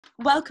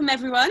Welcome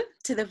everyone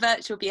to the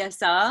virtual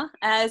BSR.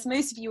 As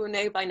most of you will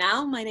know by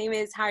now, my name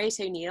is Harriet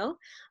O'Neill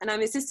and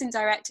I'm Assistant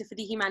Director for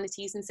the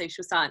Humanities and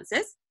Social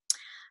Sciences.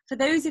 For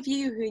those of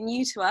you who are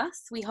new to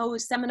us, we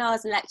hold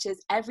seminars and lectures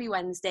every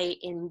Wednesday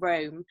in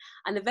Rome,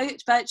 and the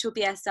virtual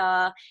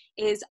BSR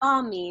is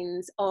our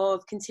means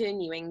of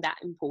continuing that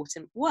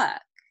important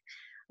work.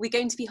 We're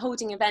going to be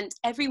holding an event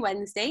every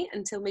Wednesday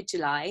until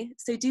mid-July,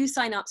 so do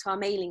sign up to our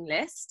mailing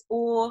list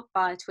or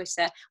via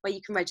Twitter where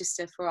you can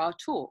register for our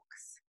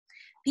talks.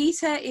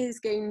 Peter is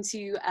going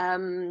to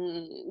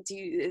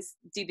do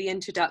the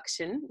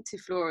introduction to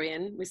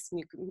Florian,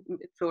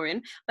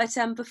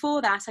 but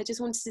before that, I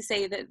just wanted to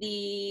say that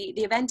the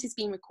event is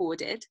being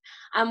recorded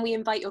and we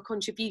invite your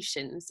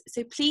contributions.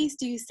 So please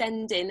do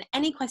send in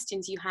any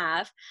questions you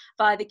have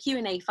via the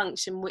Q&A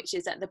function, which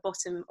is at the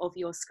bottom of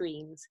your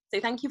screens. So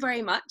thank you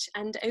very much,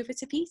 and over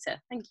to Peter.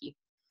 Thank you.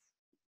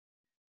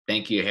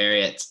 Thank you,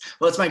 Harriet.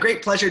 Well, it's my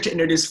great pleasure to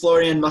introduce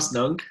Florian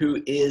Mussgnug,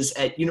 who is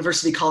at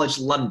University College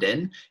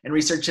London and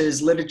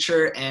researches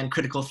literature and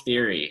critical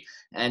theory.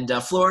 And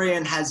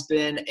Florian has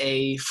been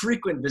a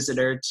frequent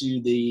visitor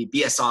to the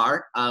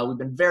BSR. We've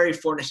been very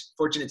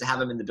fortunate to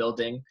have him in the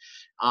building,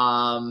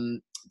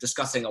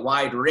 discussing a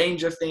wide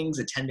range of things,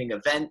 attending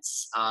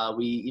events.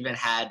 We even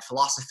had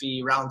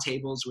philosophy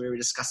roundtables where we were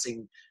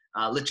discussing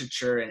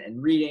literature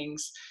and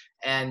readings.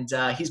 And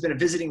he's been a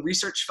visiting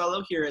research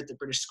fellow here at the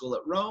British School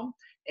at Rome.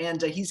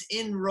 And he's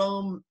in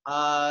Rome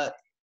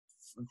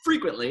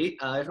frequently,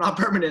 if not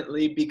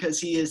permanently, because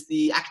he is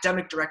the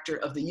academic director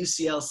of the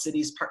UCL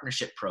Cities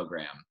Partnership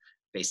Program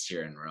based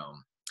here in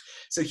Rome.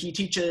 So he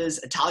teaches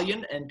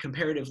Italian and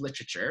comparative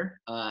literature,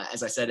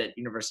 as I said, at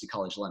University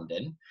College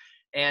London.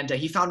 And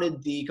he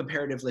founded the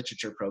comparative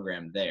literature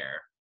program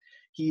there.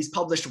 He's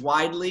published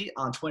widely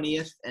on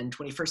 20th and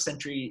 21st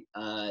century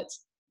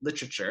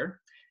literature.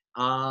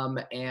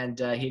 And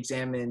he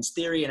examines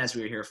theory and, as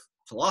we were here,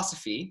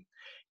 philosophy.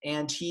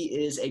 And he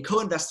is a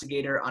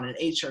co-investigator on an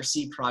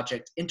HRC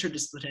project,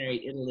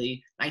 Interdisciplinary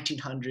Italy,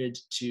 1900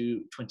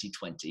 to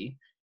 2020,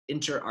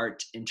 Interart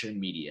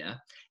Intermedia.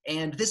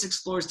 And this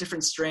explores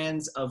different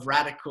strands of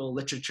radical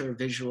literature,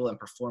 visual, and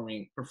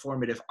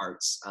performative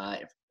arts,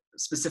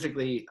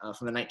 specifically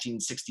from the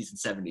 1960s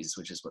and 70s,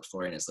 which is what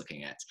Florian is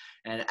looking at.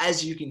 And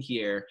as you can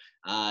hear,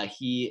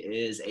 he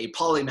is a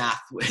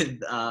polymath with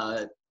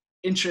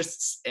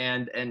interests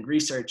and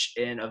research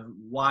in a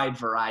wide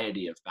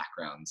variety of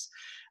backgrounds.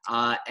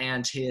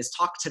 And his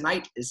talk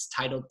tonight is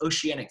titled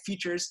Oceanic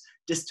Futures,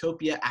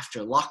 Dystopia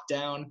After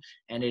Lockdown,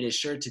 and it is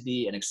sure to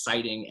be an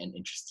exciting and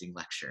interesting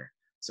lecture.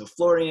 So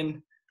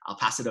Florian, I'll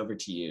pass it over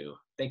to you.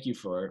 Thank you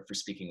for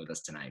speaking with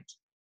us tonight.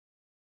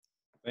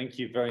 Thank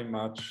you very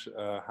much,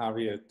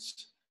 Harriet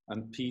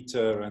and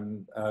Peter,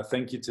 and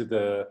thank you to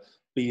the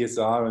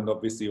BSR and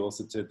obviously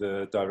also to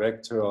the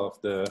director of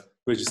the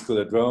British School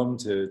at Rome,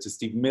 to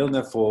Steve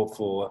Milner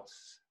for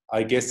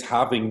I guess,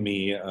 having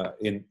me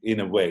in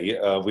a way.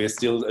 We're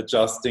still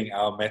adjusting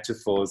our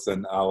metaphors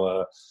and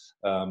our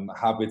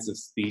habits of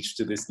speech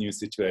to this new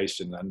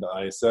situation. And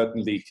I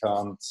certainly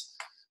can't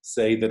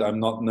say that I'm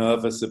not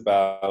nervous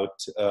about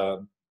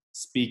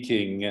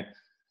speaking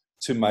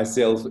to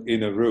myself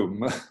in a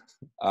room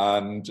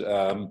and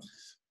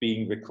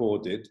being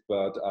recorded.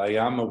 But I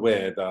am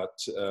aware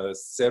that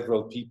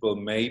several people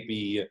may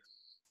be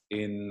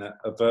in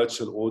a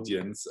virtual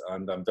audience,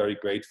 and I'm very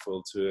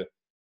grateful to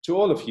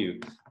all of you.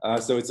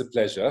 So it's a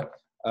pleasure.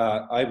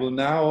 I will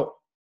now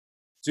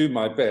do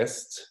my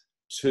best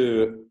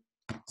to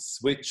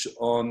switch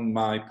on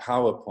my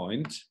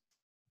PowerPoint,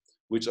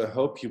 which I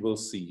hope you will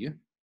see.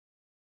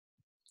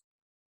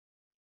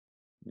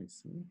 Let me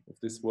see if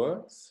this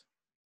works.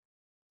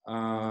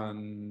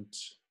 And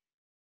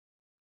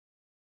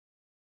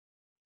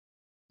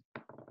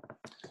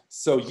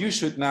so you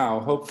should now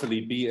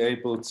hopefully be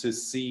able to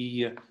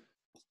see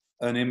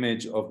an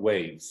image of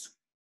waves.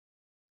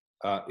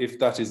 If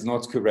that is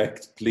not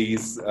correct,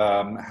 please,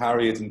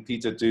 Harriet and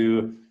Peter,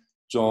 do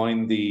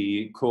join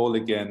the call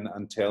again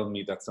and tell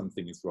me that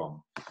something is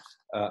wrong.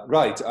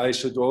 Right, I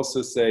should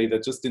also say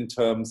that just in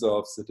terms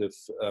of sort of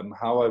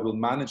how I will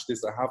manage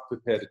this, I have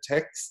prepared a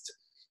text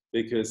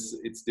because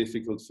it's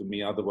difficult for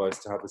me otherwise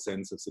to have a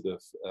sense of sort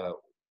of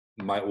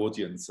my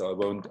audience. So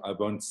I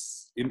won't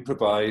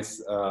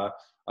improvise.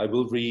 I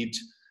will read.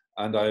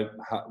 And I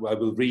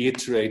will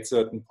reiterate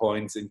certain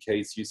points in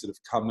case you sort of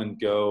come and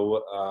go,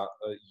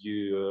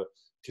 your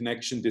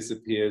connection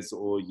disappears,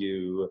 or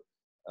you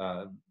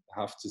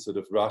have to sort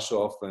of rush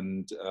off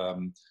and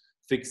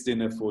fix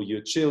dinner for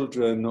your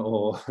children,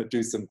 or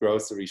do some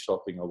grocery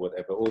shopping or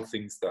whatever, all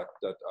things that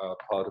are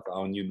part of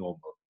our new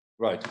normal.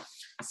 Right,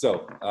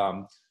 so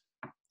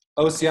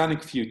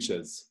Oceanic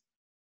Futures,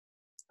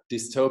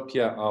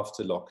 Dystopia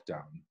After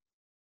Lockdown.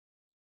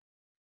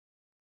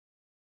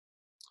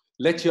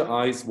 Let your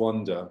eyes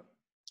wander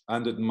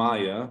and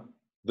admire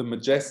the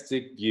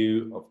majestic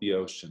view of the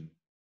ocean.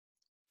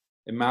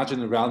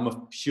 Imagine a realm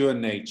of pure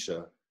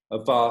nature, a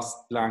vast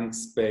blank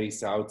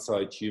space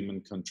outside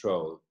human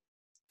control.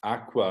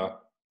 Aqua,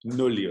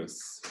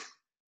 nullius.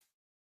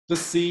 The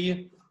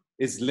sea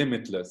is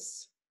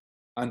limitless,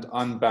 and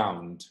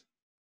unbound.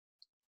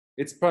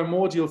 Its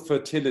primordial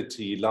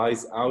fertility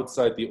lies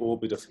outside the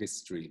orbit of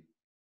history.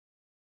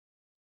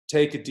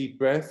 Take a deep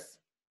breath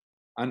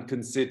and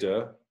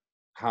consider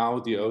how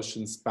the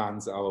ocean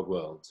spans our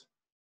world.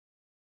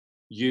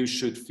 You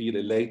should feel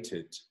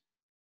elated.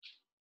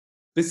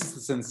 This is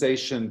the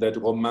sensation that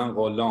Romain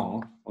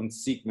Rolland and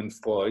Sigmund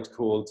Freud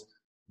called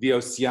the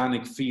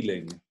oceanic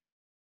feeling,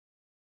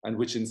 and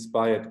which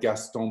inspired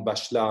Gaston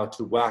Bachelard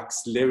to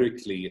wax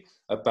lyrically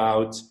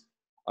about,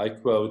 I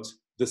quote,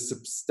 the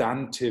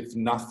substantive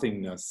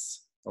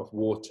nothingness of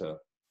water,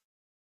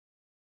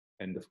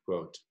 end of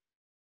quote.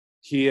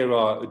 Here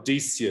are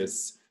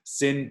Odysseus,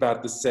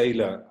 Sinbad the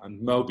Sailor,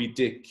 and Moby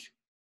Dick.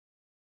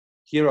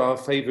 Here are our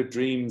favorite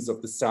dreams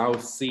of the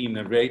South Sea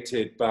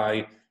narrated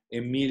by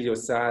Emilio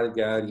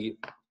Salgari,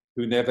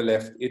 who never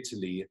left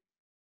Italy,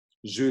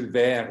 Jules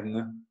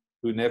Verne,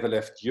 who never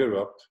left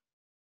Europe,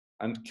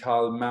 and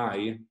Karl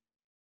May,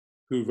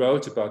 who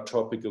wrote about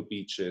tropical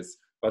beaches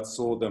but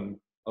saw them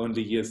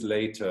only years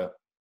later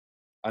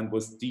and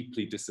was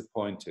deeply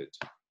disappointed.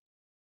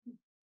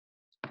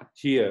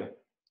 Here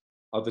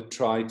are the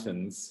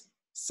tritons,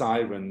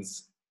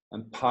 sirens,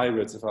 and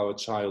pirates of our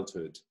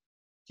childhood.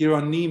 Here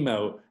are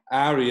Nemo,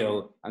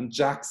 Ariel, and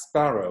Jack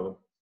Sparrow.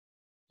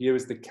 Here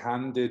is the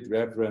candid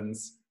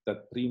reverence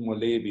that Primo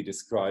Levi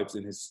describes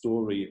in his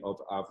story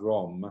of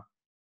Avrom,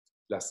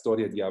 La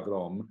Storia di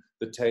Avrom,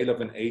 the tale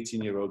of an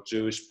 18-year-old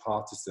Jewish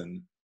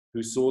partisan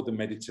who saw the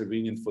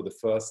Mediterranean for the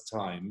first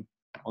time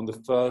on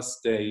the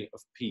first day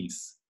of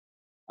peace,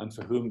 and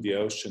for whom the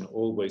ocean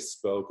always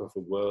spoke of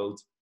a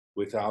world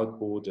without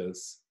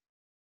borders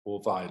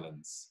or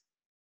violence.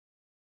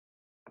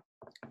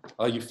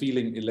 Are you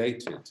feeling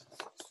elated?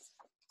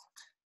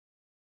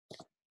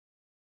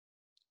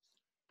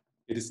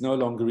 It is no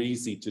longer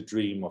easy to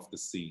dream of the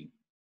sea.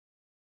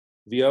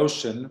 The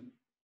ocean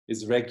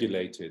is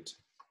regulated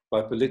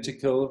by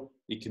political,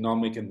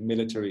 economic, and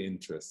military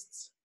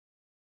interests.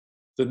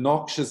 The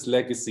noxious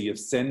legacy of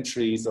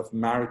centuries of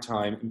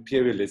maritime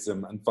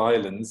imperialism and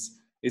violence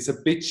is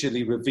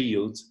habitually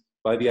revealed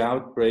by the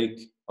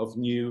outbreak of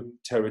new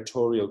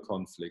territorial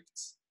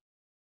conflicts.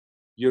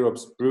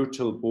 Europe's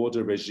brutal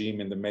border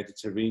regime in the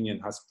Mediterranean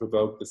has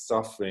provoked the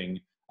suffering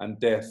and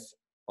death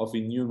of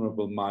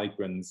innumerable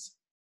migrants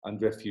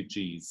and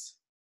refugees.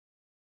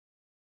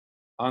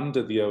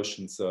 Under the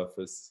ocean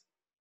surface,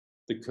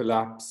 the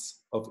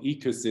collapse of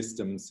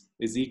ecosystems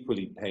is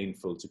equally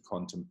painful to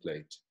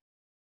contemplate.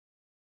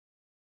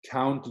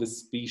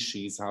 Countless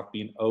species have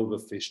been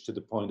overfished to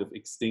the point of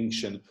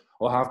extinction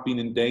or have been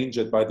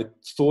endangered by the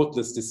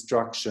thoughtless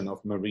destruction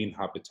of marine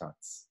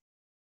habitats.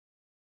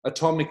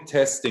 Atomic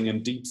testing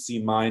and deep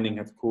sea mining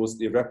have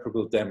caused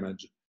irreparable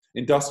damage.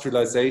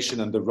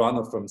 Industrialization and the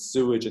runoff from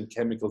sewage and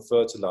chemical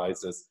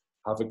fertilizers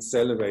have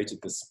accelerated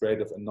the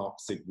spread of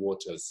anoxic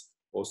waters,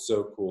 or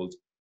so-called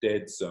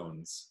dead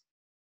zones.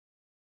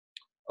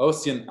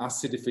 Ocean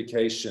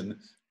acidification,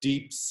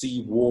 deep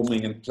sea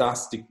warming, and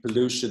plastic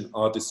pollution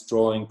are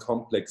destroying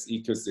complex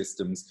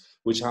ecosystems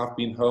which have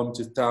been home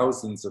to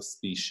thousands of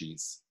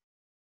species.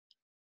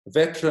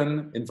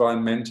 Veteran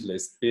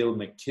environmentalist Bill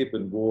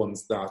McKibben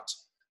warns that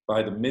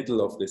by the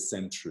middle of this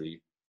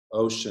century,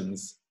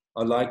 oceans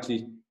are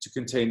likely to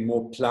contain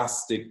more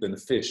plastic than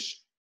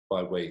fish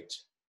by weight.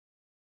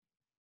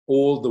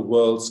 All the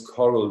world's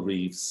coral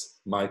reefs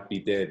might be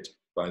dead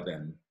by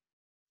then.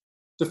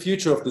 The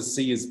future of the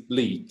sea is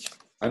bleak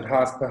and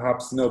has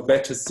perhaps no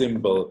better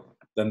symbol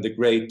than the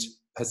great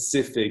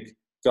Pacific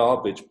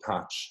garbage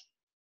patch,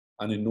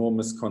 an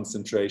enormous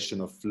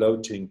concentration of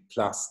floating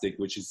plastic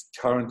which is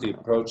currently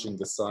approaching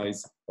the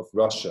size of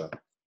Russia.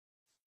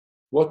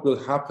 What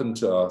will happen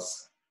to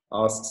us,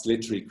 asks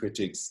literary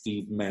critic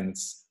Steve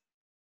Mentz,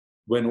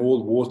 when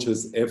all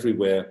waters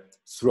everywhere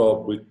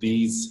throb with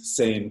these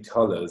same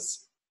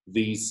colors,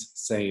 these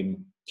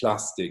same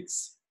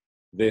plastics,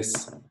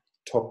 this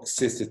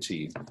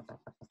toxicity?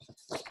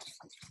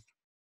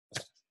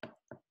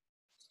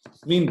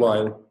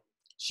 Meanwhile,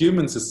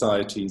 human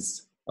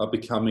societies are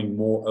becoming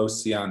more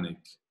oceanic.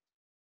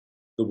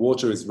 The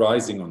water is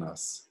rising on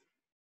us.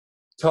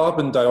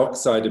 Carbon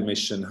dioxide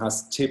emission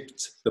has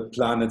tipped the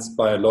planet's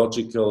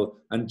biological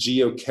and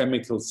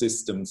geochemical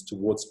systems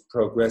towards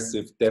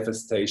progressive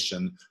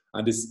devastation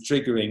and is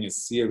triggering a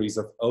series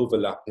of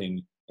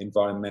overlapping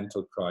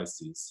environmental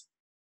crises.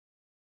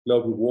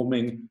 Global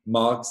warming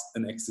marks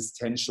an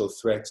existential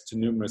threat to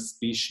numerous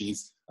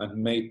species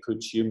and may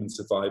put human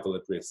survival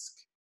at risk.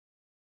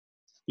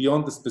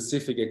 Beyond the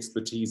specific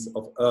expertise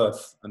of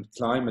Earth and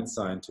climate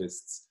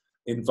scientists,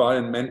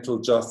 environmental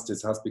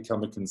justice has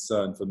become a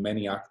concern for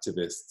many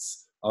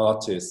activists,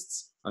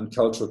 artists, and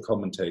cultural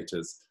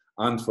commentators,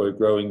 and for a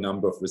growing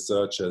number of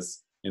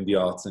researchers in the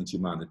arts and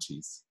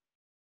humanities.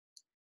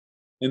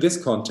 In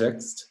this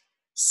context,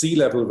 sea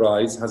level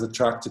rise has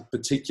attracted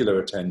particular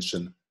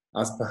attention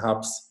as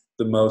perhaps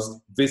the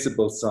most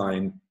visible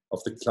sign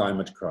of the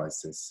climate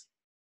crisis.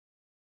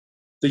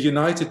 The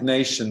United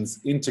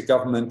Nations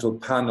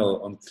Intergovernmental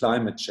Panel on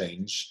Climate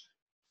Change,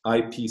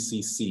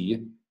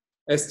 IPCC,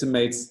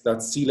 estimates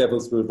that sea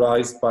levels will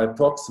rise by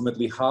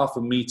approximately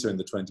 0.5 meter in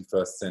the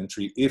 21st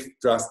century if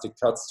drastic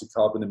cuts to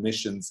carbon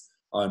emissions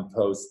are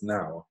imposed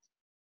now.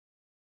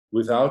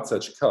 Without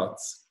such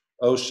cuts,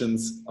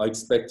 oceans are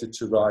expected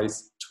to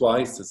rise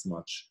twice as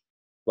much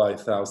by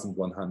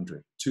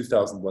 2100,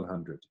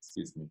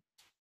 excuse me.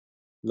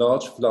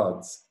 Large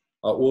floods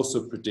are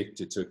also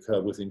predicted to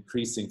occur with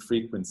increasing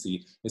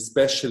frequency,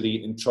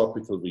 especially in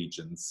tropical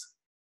regions.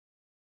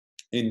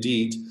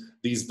 Indeed,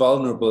 these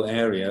vulnerable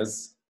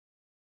areas,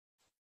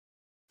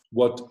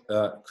 what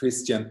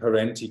Christian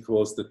Parenti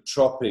calls the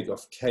Tropic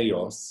of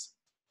Chaos,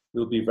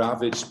 will be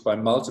ravaged by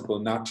multiple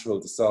natural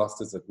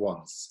disasters at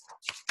once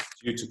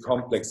due to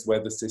complex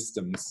weather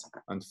systems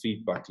and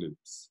feedback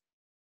loops.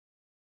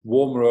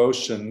 Warmer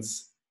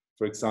oceans,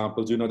 for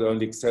example, do not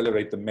only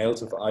accelerate the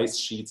melt of ice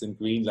sheets in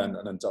Greenland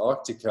and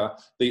Antarctica,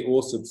 they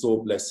also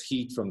absorb less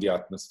heat from the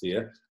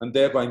atmosphere and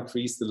thereby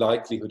increase the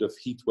likelihood of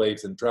heat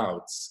waves and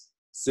droughts.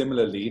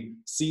 Similarly,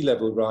 sea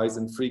level rise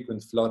and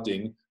frequent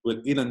flooding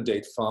will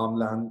inundate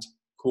farmland,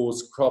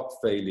 cause crop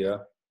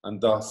failure,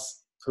 and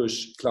thus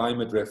push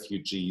climate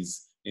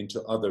refugees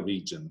into other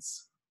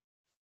regions.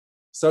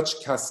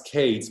 Such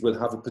cascades will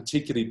have a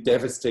particularly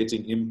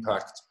devastating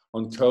impact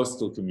on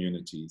coastal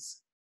communities.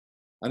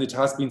 And it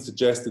has been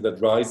suggested that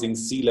rising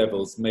sea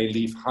levels may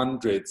leave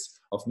hundreds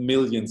of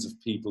millions of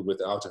people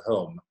without a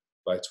home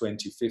by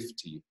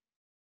 2050.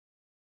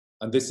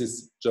 And this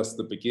is just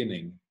the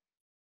beginning.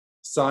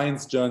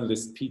 Science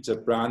journalist Peter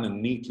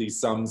Brannan neatly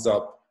sums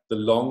up the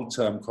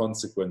long-term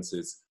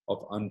consequences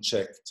of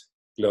unchecked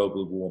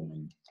global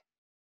warming.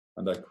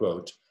 And I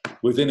quote,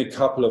 "Within a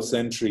couple of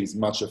centuries,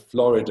 much of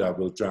Florida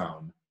will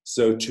drown.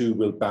 So too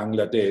will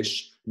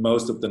Bangladesh,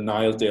 most of the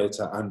Nile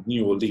Delta, and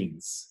New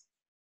Orleans.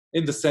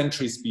 In the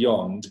centuries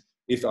beyond,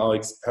 if our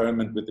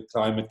experiment with the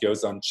climate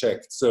goes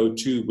unchecked, so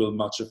too will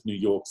much of New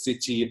York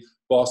City,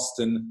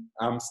 Boston,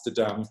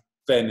 Amsterdam,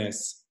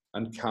 Venice,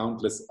 and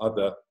countless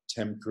other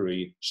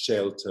temporary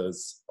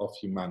shelters of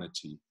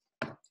humanity."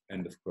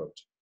 End of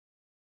quote.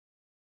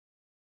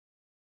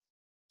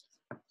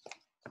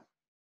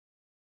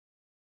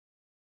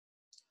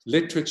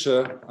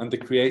 Literature and the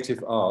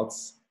creative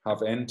arts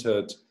have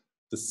entered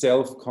the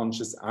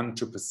self-conscious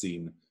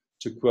Anthropocene,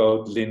 to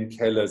quote Lynn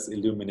Keller's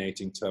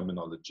illuminating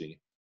terminology.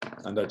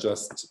 And I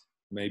just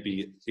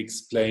maybe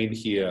explain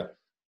here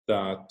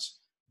that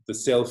the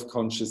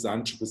self-conscious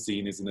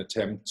Anthropocene is an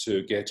attempt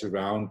to get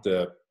around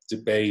the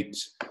debate,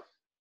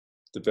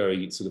 the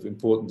very sort of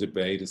important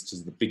debate as to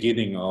the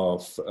beginning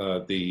of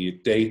the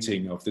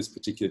dating of this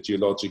particular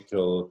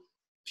geological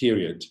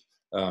period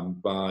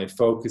by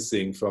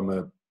focusing from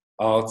a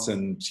arts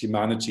and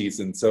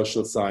humanities and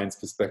social science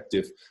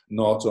perspective,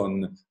 not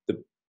on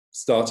the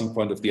starting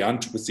point of the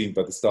Anthropocene,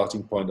 but the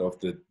starting point of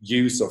the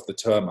use of the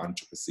term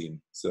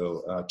Anthropocene,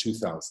 so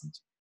 2000.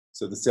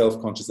 So the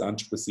self-conscious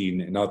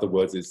Anthropocene, in other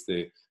words, is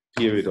the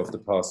period of the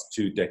past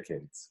 2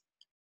 decades.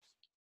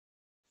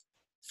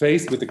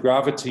 Faced with the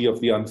gravity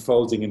of the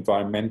unfolding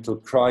environmental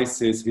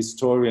crisis,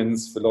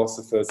 historians,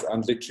 philosophers,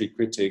 and literary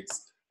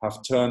critics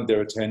have turned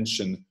their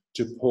attention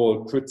to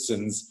Paul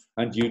Crutzen's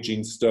and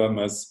Eugene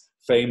Sturmer's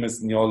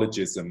famous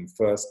neologism,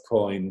 first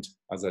coined,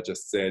 as I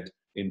just said,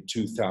 in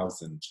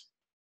 2000.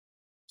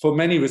 For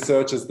many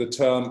researchers, the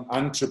term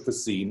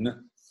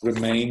Anthropocene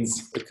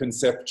remains a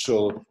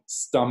conceptual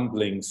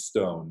stumbling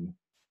stone,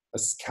 a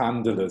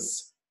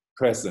scandalous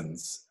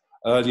presence.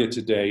 Earlier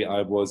today,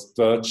 I was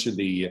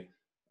virtually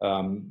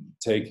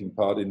taking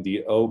part in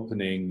the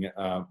opening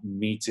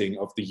meeting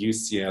of the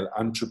UCL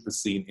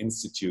Anthropocene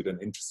Institute,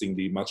 and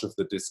interestingly, much of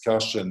the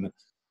discussion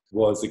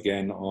was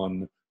again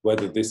on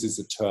whether this is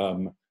a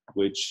term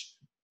which,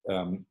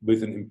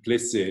 with an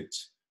implicit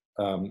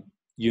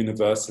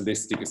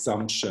universalistic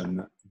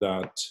assumption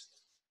that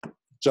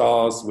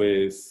jars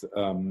with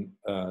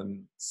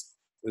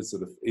a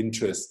sort of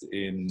interest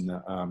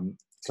in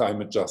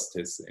climate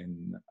justice,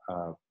 in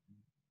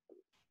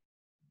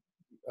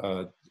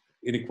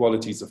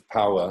inequalities of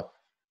power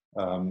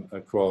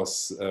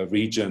across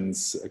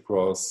regions,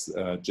 across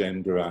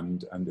gender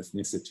and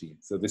ethnicity.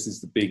 So this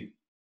is the big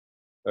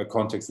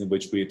context in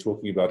which we are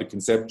talking about a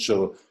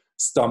conceptual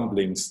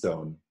stumbling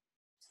stone.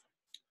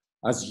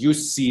 As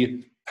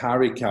Jussi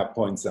Parikka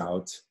points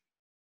out,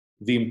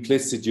 the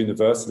implicit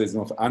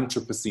universalism of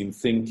Anthropocene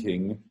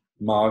thinking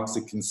marks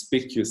a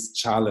conspicuous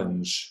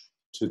challenge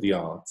to the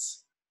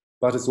arts,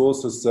 but has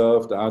also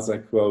served as, I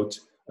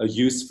quote, a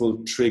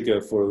useful trigger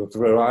for a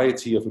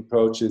variety of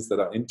approaches that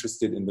are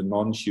interested in the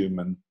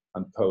non-human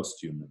and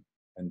post-human,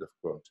 end of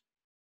quote.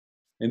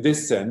 In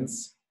this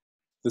sense,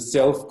 the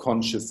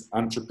self-conscious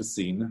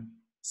Anthropocene,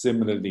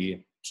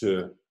 similarly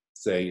to,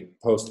 say,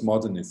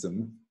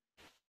 postmodernism,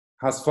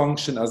 has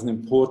functioned as an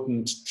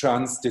important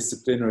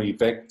transdisciplinary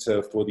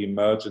vector for the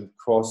emergent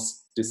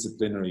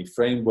cross-disciplinary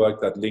framework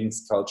that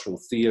links cultural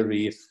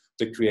theory,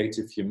 the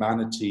creative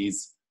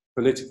humanities,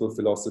 political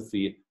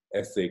philosophy,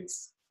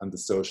 ethics, and the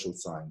social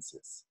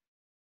sciences.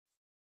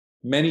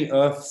 Many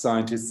earth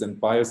scientists and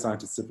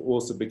bioscientists have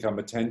also become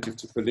attentive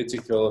to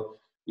political,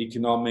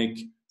 economic,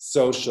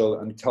 social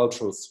and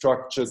cultural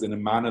structures in a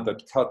manner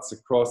that cuts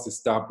across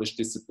established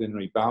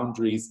disciplinary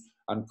boundaries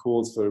and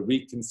calls for a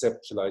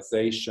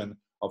reconceptualization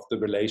of the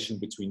relation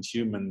between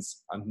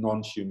humans and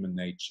non-human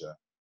nature.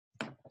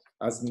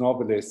 As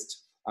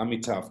novelist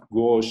Amitav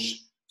Ghosh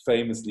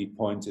famously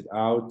pointed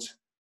out,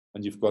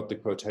 and you've got the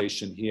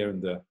quotation here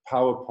in the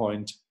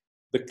PowerPoint,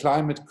 the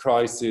climate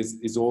crisis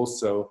is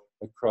also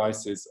a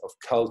crisis of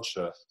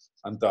culture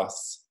and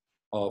thus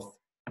of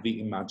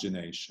the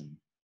imagination.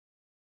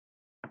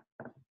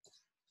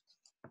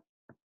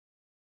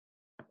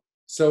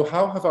 So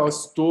how have our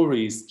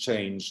stories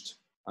changed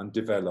and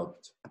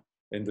developed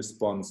in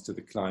response to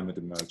the climate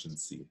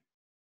emergency?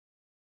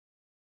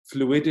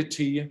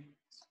 Fluidity,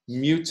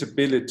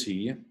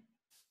 mutability,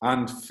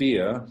 and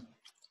fear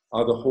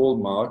are the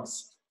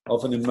hallmarks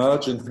of an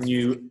emergent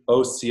new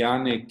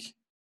oceanic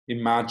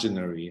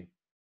imaginary,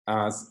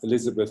 as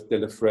Elizabeth de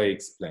la Frey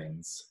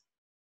explains.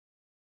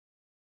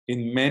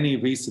 In many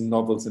recent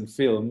novels and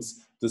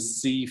films, the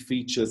sea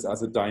features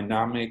as a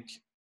dynamic,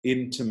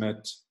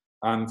 intimate,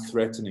 and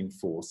threatening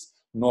force,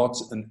 not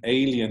an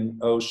alien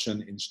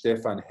ocean in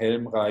Stefan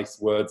Helmreich's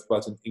words,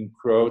 but an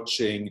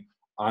encroaching,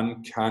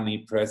 uncanny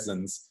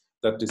presence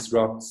that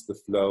disrupts the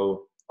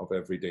flow of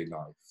everyday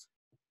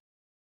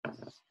life.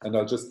 And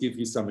I'll just give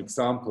you some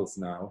examples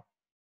now,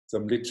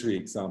 some literary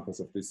examples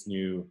of this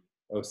new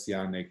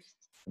oceanic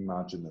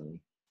imaginary.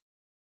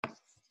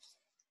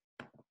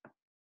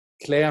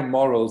 Claire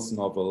Morrell's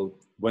novel,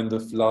 When the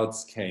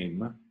Floods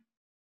Came,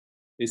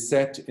 is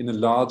set in a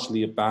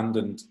largely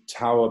abandoned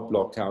tower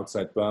block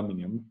outside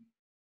Birmingham,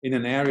 in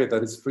an area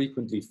that is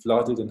frequently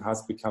flooded and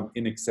has become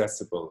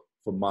inaccessible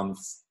for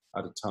months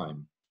at a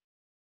time.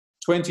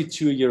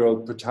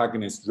 22-year-old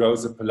protagonist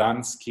Rosa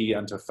Polanski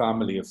and her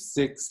family of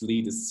 6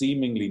 lead a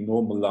seemingly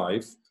normal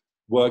life,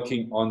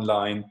 working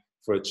online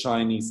for a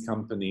Chinese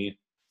company,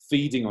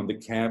 feeding on the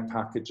care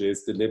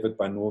packages delivered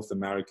by North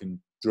American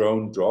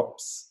drone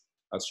drops,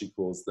 as she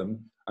calls them,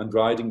 and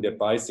riding their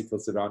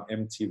bicycles around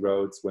empty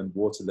roads when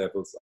water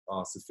levels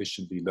are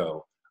sufficiently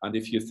low. And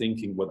if you're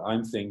thinking what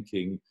I'm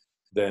thinking,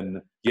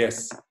 then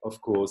yes,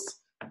 of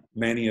course,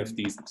 many of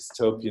these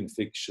dystopian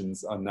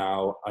fictions are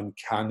now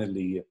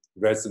uncannily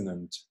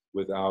resonant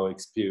with our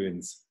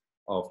experience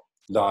of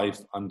life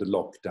under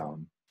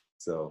lockdown.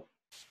 So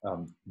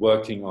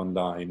working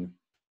online,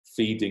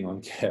 feeding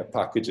on care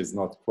packages,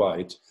 not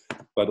quite,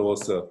 but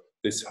also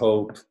this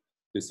hope,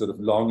 this sort of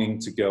longing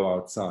to go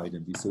outside,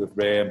 and these sort of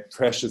rare,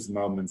 precious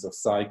moments of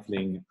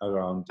cycling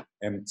around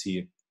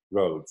empty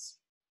roads.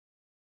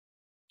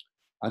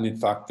 And in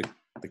fact,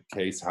 the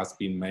case has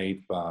been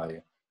made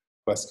by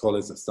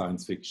scholars of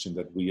science fiction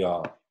that we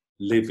are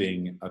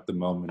living at the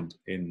moment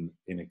in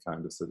a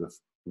kind of sort of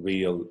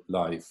real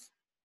life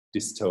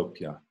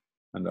dystopia.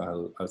 And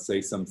I'll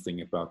say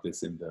something about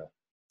this in the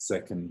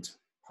second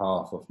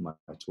half of my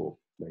talk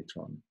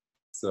later on.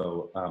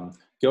 So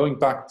going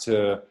back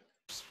to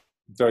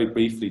very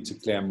briefly to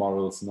Claire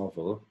Morrell's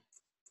novel,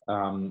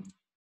 and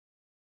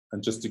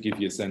just to give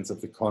you a sense of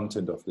the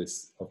content of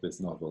this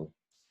novel,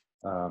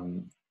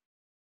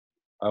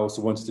 I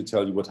also wanted to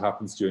tell you what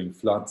happens during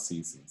flood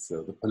season.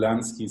 So the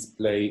Polanskis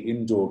play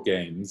indoor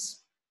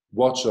games,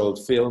 watch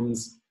old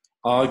films,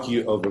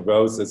 argue over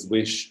Rosa's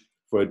wish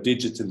for a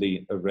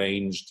digitally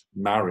arranged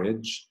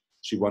marriage.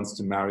 She wants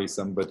to marry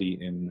somebody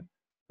in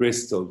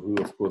Bristol who,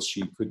 of course,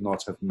 she could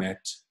not have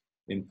met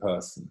in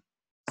person.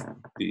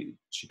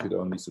 She could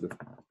only sort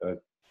of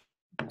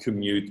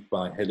commute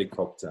by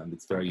helicopter, and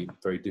it's very,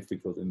 very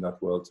difficult in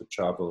that world to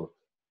travel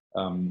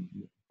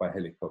by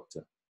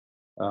helicopter.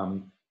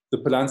 The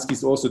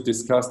Polanskis also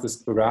discussed the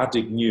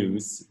sporadic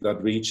news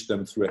that reached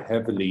them through a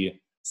heavily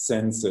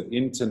censored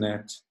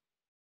internet.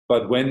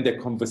 But when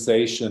their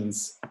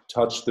conversations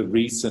touched the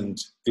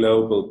recent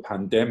global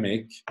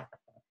pandemic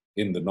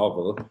in the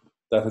novel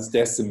that has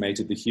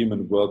decimated the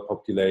human world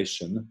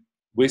population,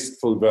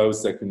 wistful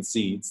Rosa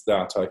concedes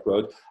that, I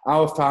quote,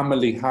 "Our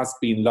family has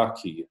been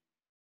lucky."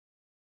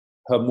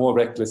 Her more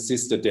reckless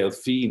sister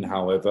Delphine,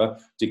 however,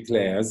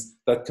 declares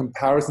that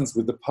comparisons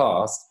with the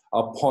past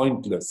are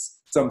pointless,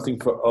 something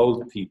for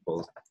old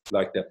people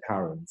like their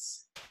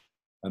parents.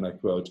 And I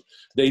quote,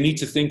 "They need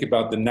to think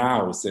about the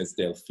now," says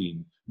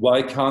Delphine.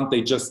 "Why can't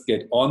they just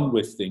get on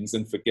with things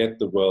and forget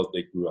the world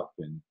they grew up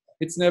in?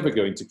 It's never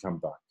going to come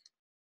back."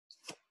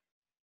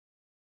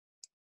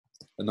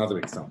 Another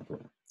example.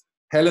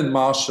 Helen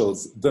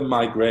Marshall's The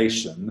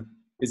Migration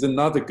is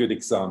another good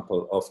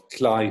example of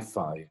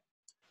cli-fi.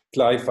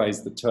 Cli-fi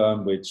is the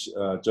term which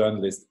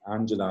journalist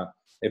Angela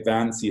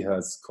Evansi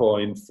has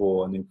coined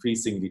for an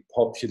increasingly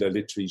popular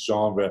literary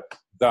genre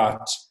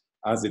that,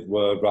 as it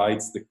were,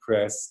 rides the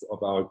crest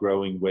of our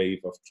growing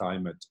wave of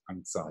climate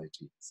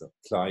anxiety. So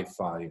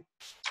cli-fi,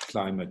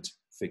 climate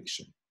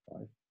fiction.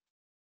 Right?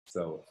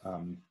 So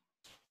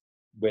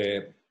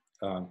where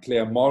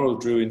Claire Morrell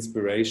drew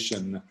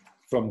inspiration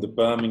from the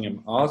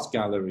Birmingham Art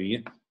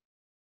Gallery,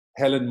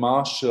 Helen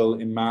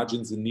Marshall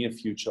imagines a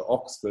near-future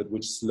Oxford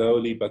which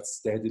slowly but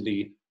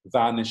steadily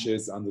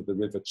vanishes under the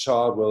River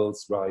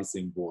Cherwell's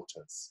rising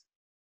waters.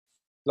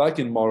 Like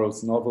in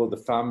Morrow's novel, the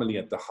family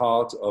at the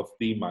heart of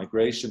the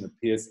migration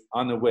appears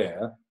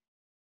unaware,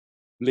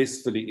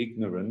 blissfully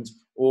ignorant,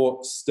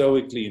 or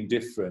stoically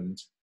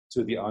indifferent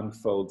to the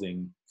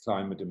unfolding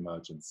climate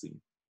emergency,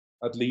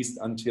 at least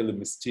until a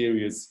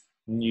mysterious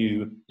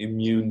new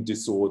immune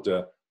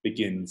disorder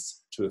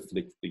begins to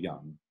afflict the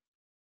young.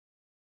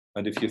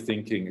 And if you're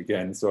thinking,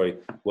 again, sorry,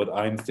 what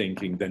I'm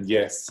thinking, then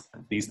yes,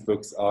 these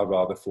books are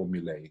rather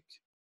formulaic.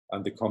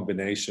 And the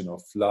combination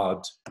of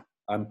flood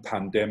and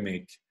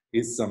pandemic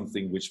is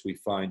something which we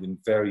find in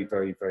very,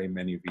 very, very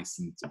many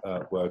recent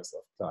works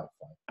of Clive.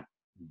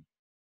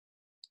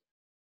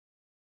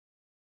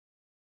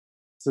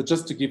 So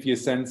just to give you a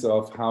sense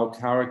of how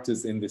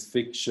characters in this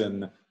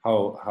fiction,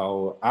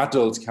 how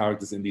adult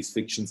characters in these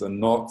fictions are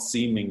not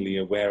seemingly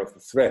aware of the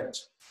threat,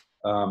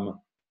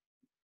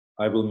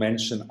 I will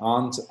mention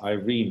Aunt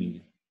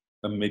Irene,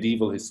 a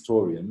medieval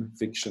historian,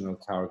 fictional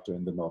character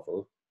in the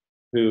novel,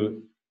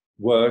 who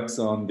works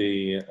on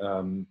the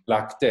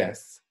Black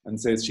Death and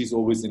says she's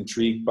always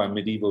intrigued by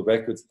medieval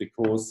records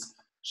because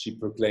she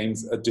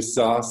proclaims a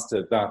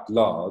disaster that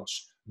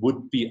large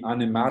would be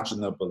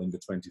unimaginable in the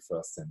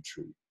 21st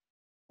century.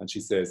 And she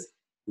says,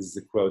 this is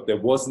a quote, "There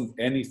wasn't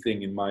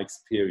anything in my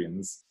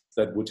experience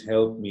that would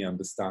help me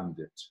understand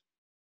it."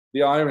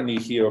 The irony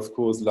here, of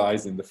course,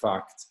 lies in the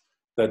fact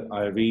that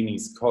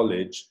Irene's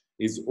college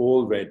is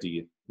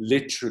already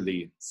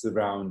literally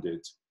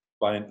surrounded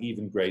by an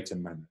even greater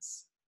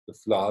menace, the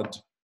flood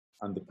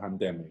and the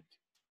pandemic.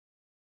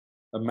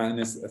 A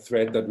menace, a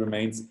threat that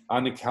remains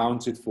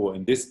unaccounted for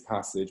in this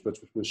passage, but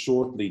which will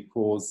shortly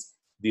cause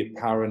the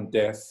apparent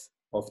death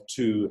of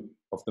two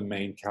of the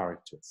main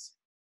characters.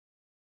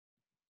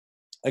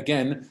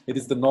 Again, it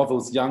is the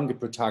novel's younger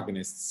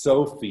protagonist,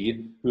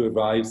 Sophie, who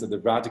arrives at a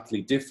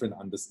radically different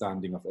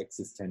understanding of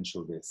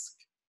existential risk.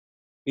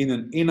 In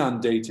an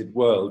inundated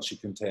world, she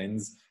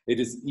contends, it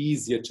is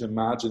easier to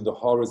imagine the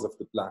horrors of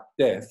the Black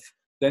Death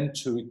than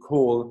to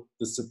recall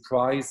the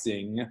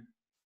surprising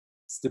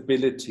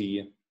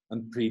stability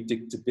and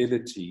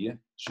predictability,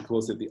 she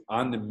calls it the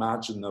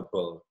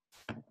unimaginable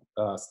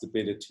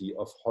stability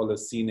of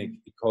holocenic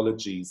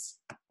ecologies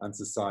and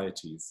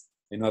societies.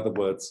 In other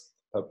words,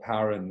 her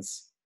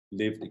parents'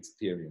 lived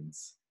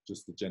experience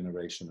just a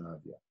generation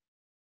earlier.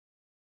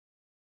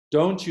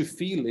 "Don't you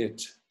feel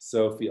it?"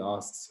 Sophie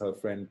asks her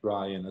friend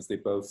Brian as they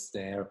both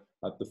stare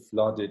at the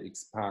flooded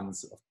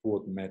expanse of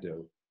Port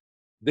Meadow.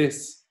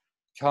 "This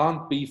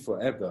can't be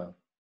forever.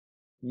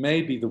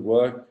 Maybe the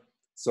world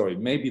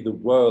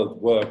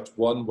worked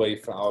one way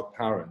for our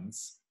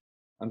parents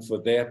and for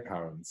their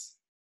parents,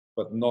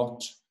 but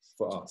not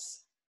for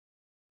us.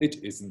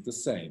 It isn't the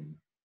same."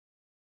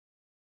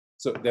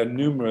 So there are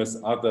numerous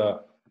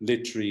other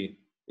literary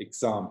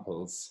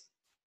examples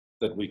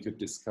that we could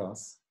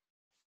discuss.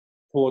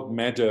 Port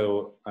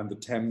Meadow and the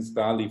Thames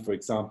Valley, for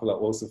example, are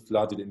also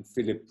flooded in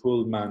Philip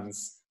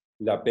Pullman's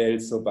La Belle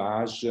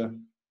Sauvage,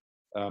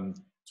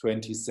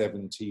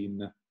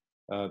 2017,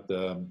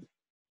 the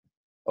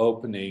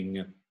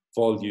opening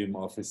volume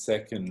of his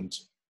second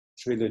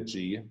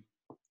trilogy,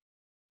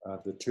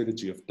 the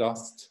Trilogy of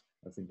Dust,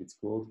 I think it's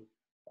called.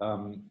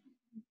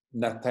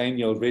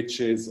 Nathaniel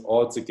Rich's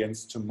Odds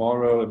Against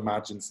Tomorrow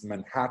imagines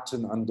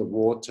Manhattan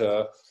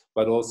underwater,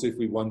 but also if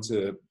we want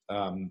to,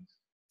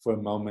 for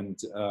a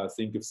moment,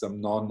 think of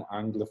some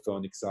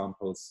non-Anglophone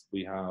examples,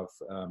 we have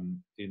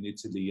in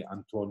Italy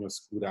Antonio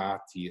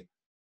Scurati,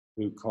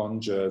 who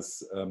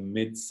conjures a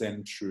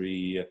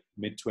mid-century,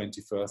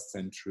 mid-21st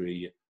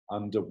century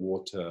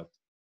underwater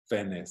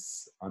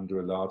Venice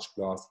under a large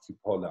glass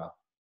cupola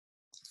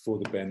for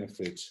the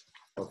benefit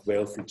of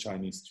wealthy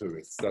Chinese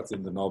tourists. That's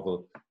in the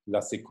novel La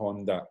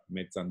Seconda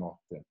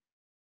Mezzanotte.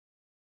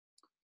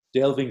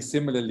 Delving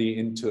similarly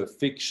into a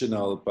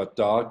fictional but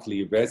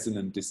darkly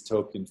resonant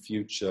dystopian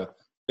future,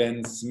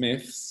 Ben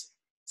Smith's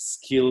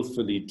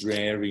skillfully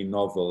dreary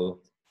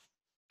novel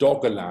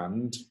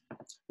Doggerland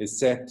is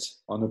set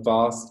on a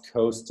vast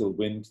coastal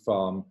wind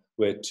farm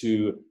where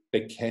two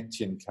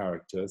Beckettian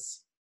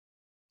characters,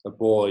 a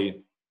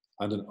boy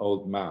and an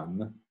old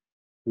man,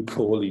 who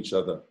call each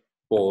other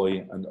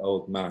boy and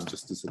old man,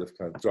 just to sort of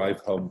kind of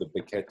drive home the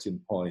Beckettian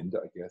point,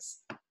 I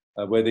guess,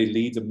 where they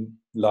lead a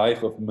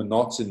life of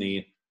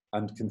monotony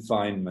and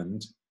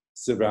confinement,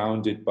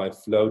 surrounded by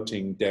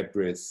floating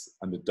debris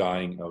and a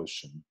dying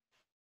ocean.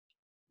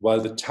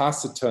 While the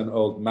taciturn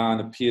old man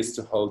appears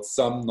to hold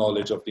some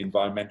knowledge of the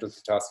environmental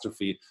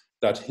catastrophe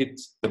that hit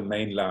the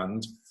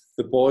mainland,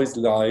 the boy's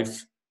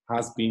life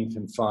has been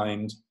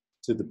confined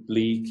to the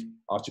bleak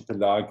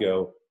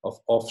archipelago of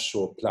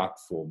offshore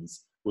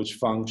platforms, which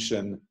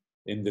function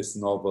in this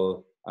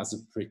novel as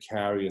a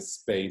precarious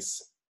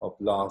space of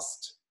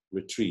last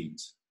retreat,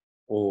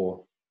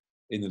 or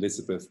in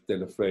Elizabeth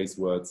Delafray's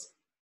words,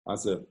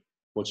 as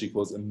what she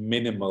calls a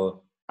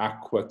minimal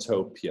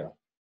aquatopia.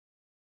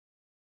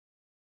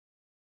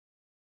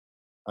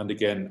 And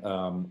again,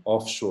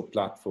 offshore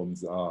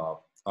platforms are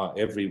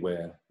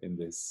everywhere in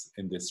this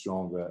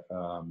genre.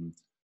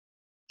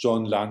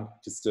 John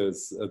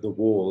Lancaster's The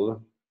Wall,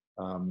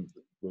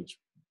 which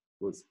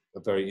was a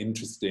very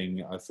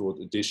interesting, I thought,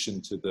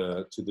 addition to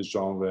the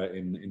genre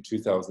in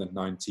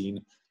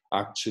 2019,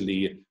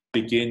 actually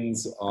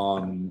begins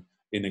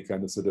in a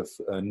kind of sort of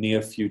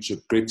near future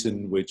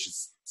Britain, which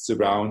is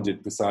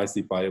surrounded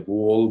precisely by a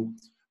wall,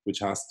 which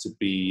has to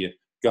be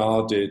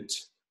guarded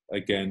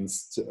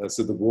against,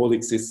 so the wall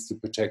exists to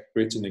protect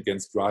Britain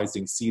against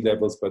rising sea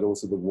levels, but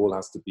also the wall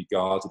has to be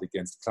guarded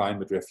against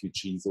climate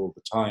refugees all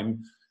the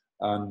time,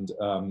 and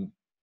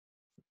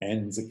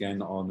ends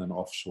again on an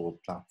offshore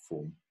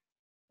platform.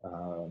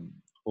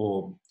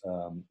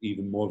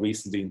 Even more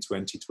recently in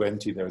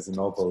 2020, there is a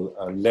novel,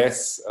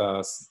 less,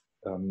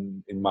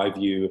 in my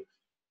view,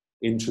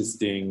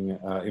 interesting,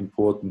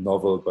 important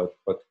novel,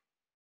 but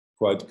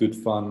quite good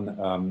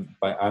fun,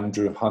 by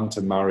Andrew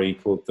Hunter Murray,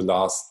 called The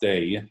Last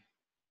Day,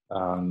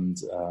 and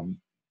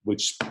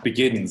which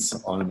begins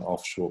on an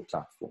offshore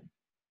platform.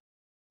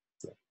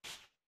 So.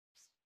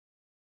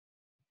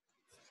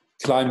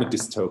 Climate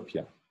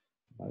dystopia,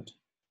 right?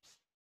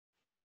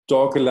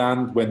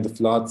 Doggerland, When the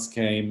Floods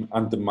Came,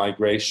 and The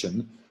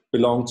Migration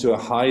belong to a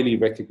highly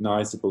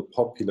recognizable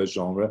popular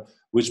genre,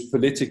 which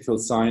political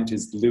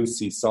scientist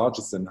Lucy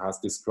Sargeson has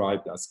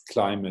described as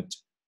climate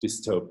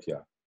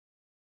dystopia.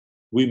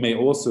 We may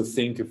also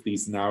think of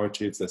these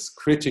narratives as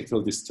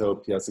critical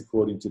dystopias,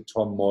 according to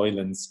Tom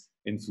Moylan's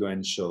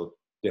influential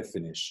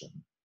definition.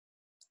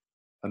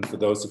 And for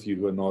those of you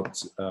who are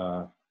not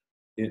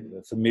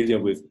familiar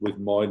with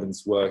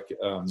Moylan's work,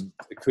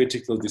 a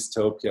critical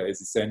dystopia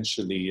is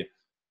essentially,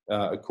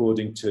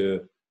 according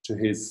to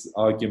his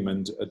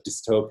argument, a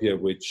dystopia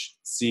which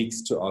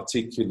seeks to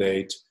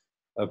articulate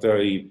a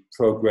very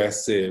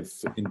progressive,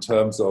 in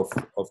terms of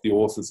the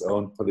author's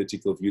own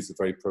political views, a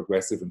very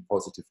progressive and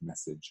positive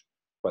message,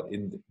 but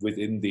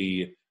within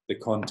the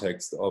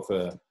context of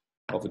a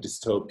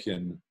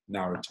dystopian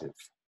narrative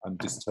and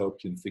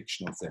dystopian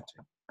fictional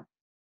setting.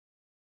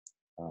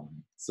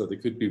 So they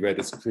could be read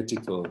as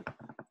critical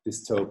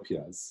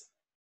dystopias,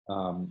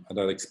 and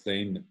I'll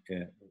explain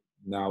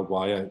now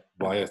why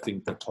I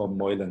think that Tom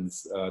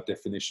Moylan's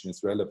definition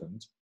is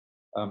relevant.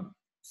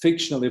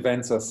 Fictional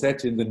events are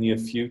set in the near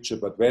future,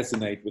 but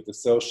resonate with the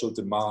social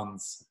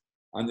demands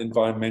and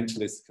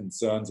environmentalist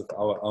concerns of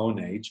our own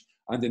age,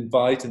 and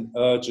invite an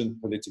urgent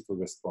political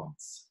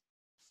response.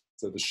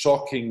 So the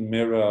shocking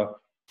mirror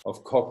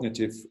of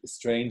cognitive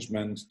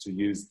estrangement, to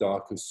use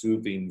Darko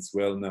Suvin's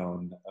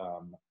well-known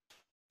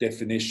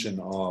definition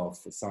of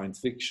science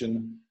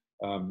fiction,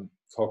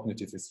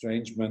 cognitive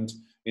estrangement,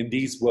 in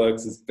these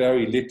works is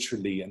very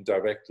literally and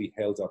directly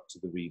held up to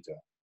the reader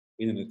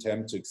in an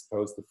attempt to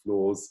expose the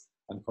flaws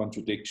and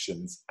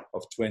contradictions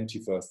of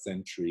 21st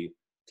century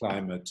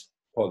climate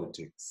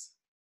politics.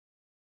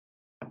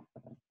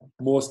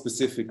 More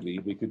specifically,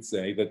 we could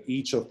say that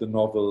each of the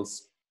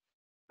novels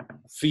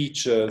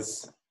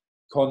features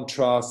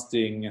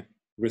contrasting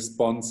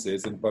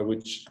responses, and by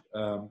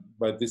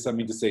this I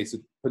mean to say, so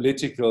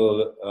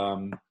political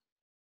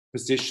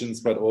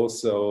positions, but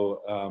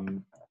also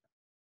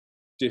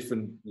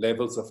different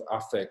levels of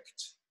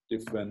affect,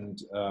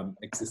 different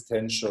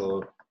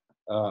existential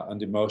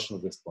and emotional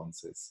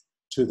responses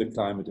to the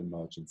climate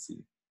emergency.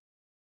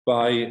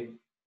 By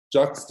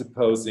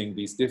juxtaposing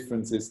these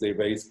differences, they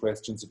raise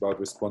questions about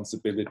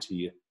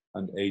responsibility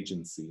and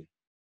agency.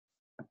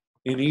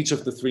 In each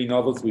of the three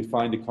novels, we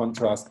find a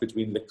contrast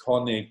between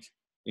laconic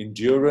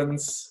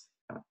endurance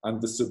and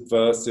the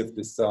subversive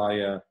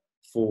desire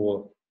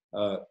for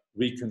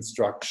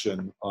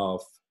reconstruction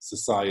of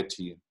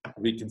society.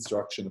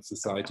 Reconstruction of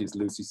society is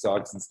Lucy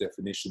Sargeson's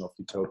definition of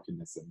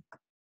utopianism.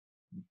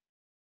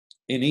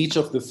 In each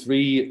of the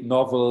three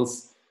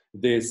novels,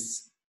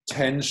 this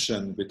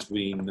tension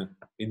between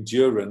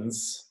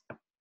endurance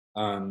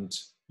and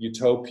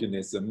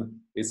utopianism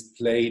is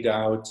played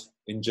out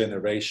in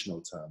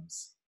generational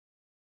terms,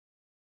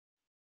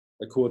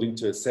 according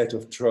to a set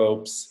of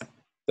tropes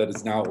that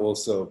is now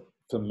also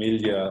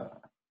familiar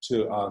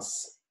to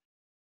us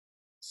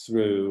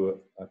through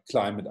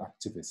climate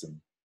activism.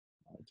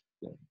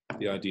 Right?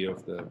 The idea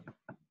of the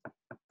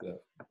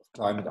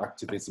climate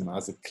activism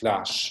as a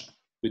clash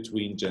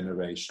between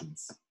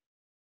generations.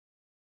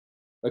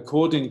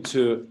 According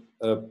to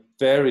a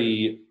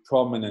very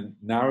prominent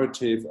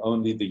narrative,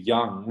 only the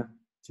young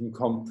can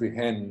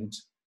comprehend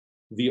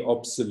the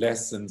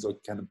obsolescence, or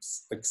can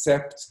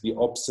accept the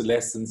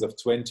obsolescence of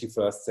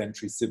 21st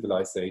century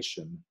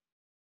civilization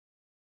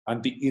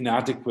and the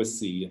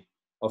inadequacy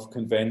of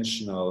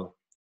conventional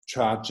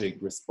tragic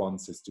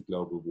responses to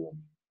global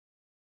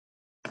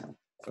warming.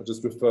 I'll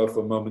just refer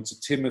for a moment to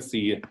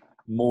Timothy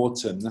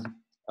Morton.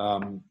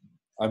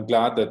 I'm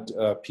glad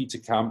that Peter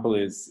Campbell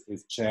is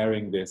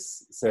chairing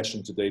this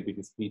session today,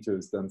 because Peter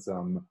has done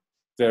some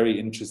very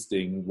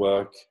interesting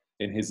work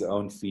in his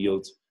own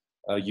field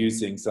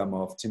using some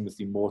of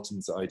Timothy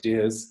Morton's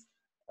ideas,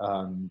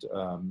 and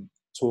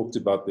talked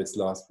about this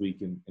last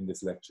week in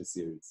this lecture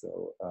series.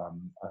 So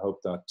I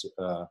hope that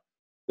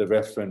the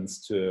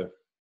reference to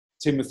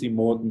Timothy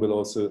Morton will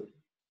also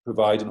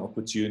provide an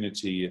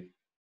opportunity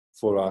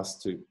for us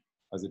to,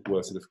 as it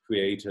were, sort of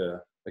create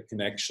a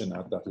connection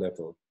at that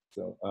level.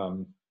 So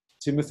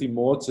Timothy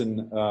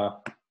Morton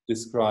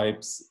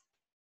describes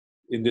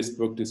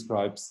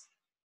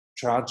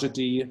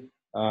tragedy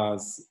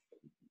as,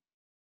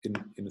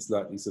 in a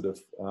slightly sort of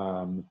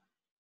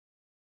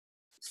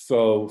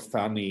faux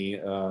funny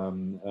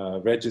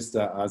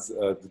register, as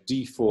the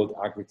default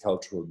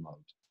agricultural mode.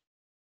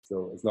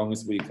 So as long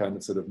as we kind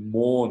of sort of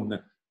mourn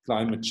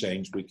climate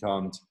change, we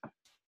can't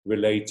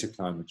relate to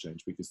climate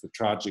change, because the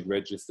tragic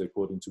register,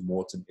 according to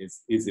Morton,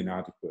 is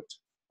inadequate.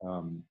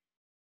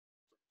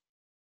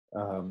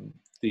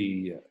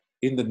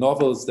 In the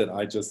novels that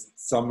I just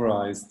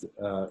summarized,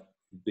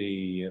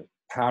 the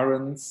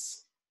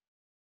parents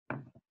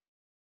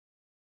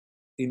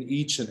in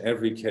each and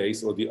every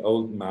case, or the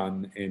old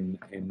man in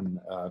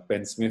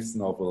Ben Smith's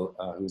novel,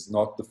 who's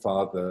not the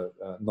father,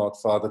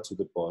 not father to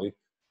the boy,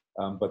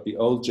 but the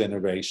old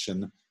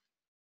generation,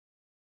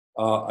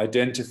 are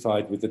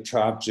identified with the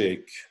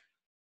tragic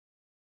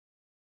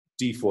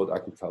default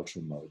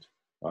agricultural mode,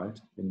 right,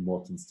 in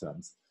Morton's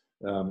terms.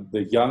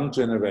 The young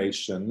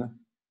generation,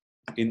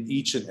 in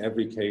each and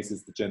every case,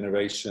 is the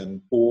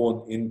generation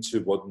born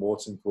into what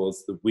Morton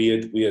calls the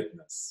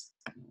weirdness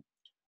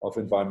of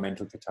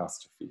environmental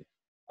catastrophe.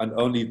 And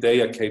only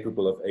they are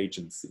capable of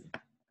agency.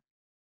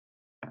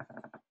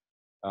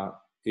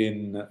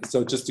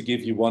 So just to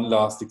give you one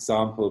last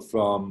example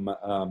from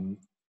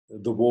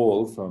The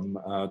Wall, from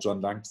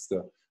John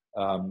Lancaster,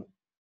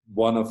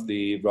 one of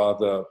the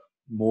rather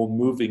more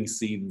moving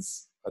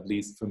scenes, at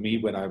least for me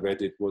when I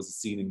read it, was a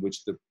scene in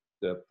which the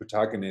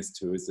protagonist,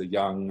 who is a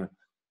young,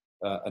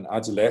 an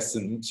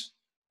adolescent,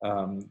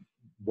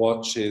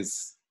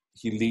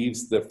 he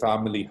leaves the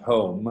family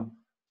home,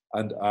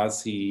 and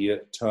as he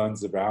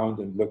turns around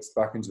and looks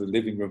back into the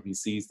living room, he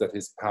sees that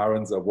his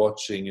parents are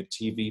watching a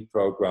TV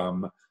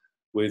program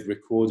with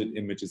recorded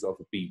images of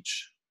a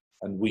beach,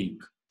 and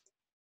weep.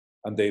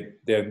 And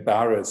they're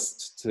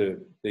embarrassed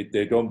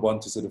they don't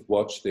want to sort of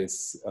watch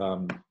this,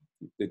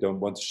 they don't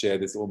want to share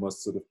this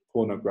almost sort of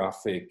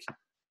pornographic,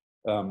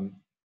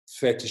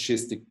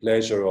 fetishistic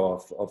pleasure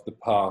of the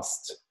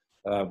past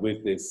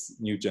with this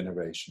new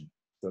generation.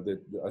 So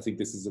I think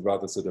this is a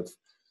rather sort of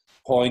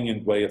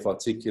poignant way of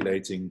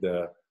articulating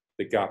the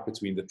gap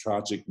between the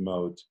tragic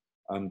mode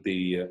and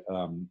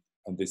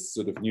and this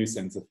sort of new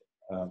sense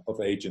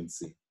of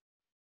agency.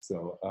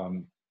 So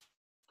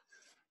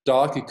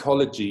dark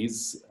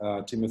ecologies,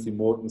 Timothy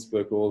Morton's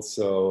book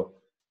also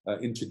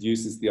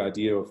introduces the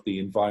idea of the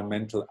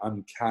environmental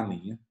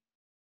uncanny,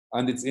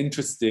 and it's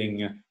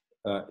interesting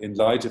in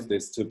light of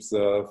this to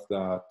observe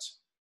that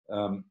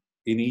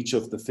in each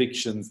of the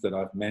fictions that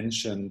I've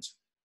mentioned,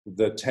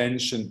 the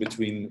tension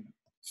between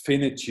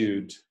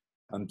finitude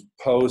and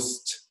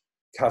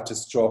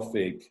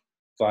post-catastrophic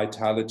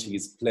vitality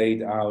is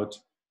played out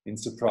in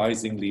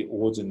surprisingly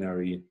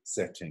ordinary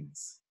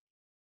settings.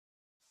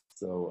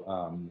 So,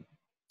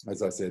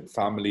 as I said,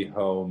 family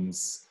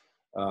homes,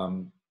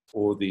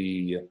 or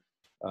the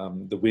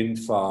wind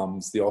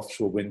farms, the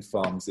offshore wind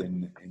farms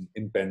in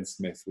Ben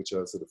Smith, which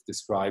are sort of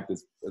described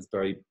as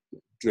very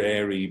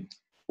dreary,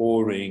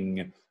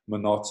 boring,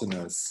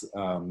 monotonous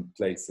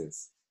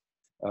places.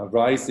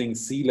 Rising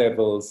sea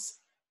levels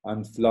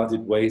and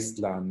flooded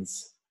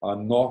wastelands are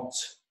not,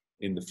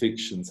 in the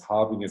fictions,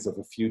 harbingers of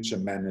a future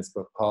menace,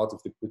 but part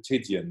of the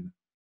quotidian,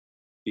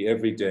 the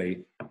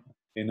everyday,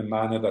 in a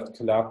manner that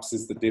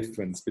collapses the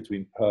difference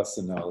between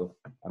personal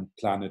and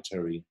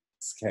planetary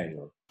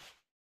scale.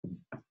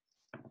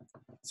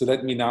 So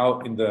let me now,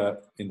 in the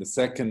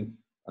second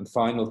and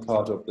final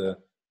part of the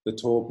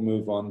talk,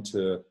 move on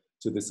to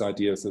this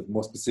idea, sort of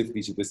more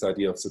specifically to this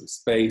idea of sort of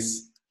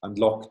space and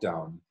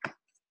lockdown.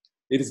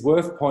 It is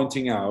worth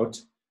pointing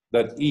out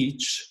that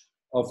each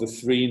of the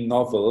three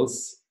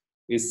novels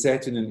is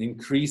set in an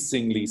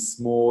increasingly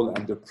small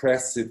and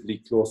oppressively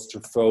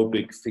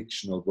claustrophobic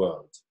fictional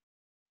world.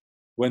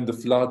 When the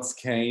floods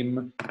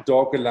came,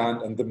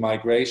 Doggerland and the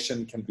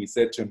migration can be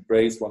said to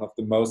embrace one of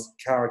the most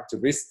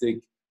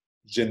characteristic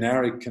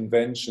generic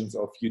conventions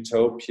of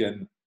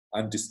utopian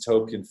and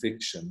dystopian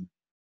fiction: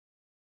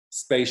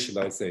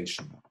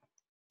 spatialization.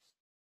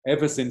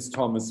 Ever since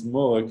Thomas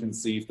More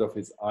conceived of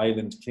his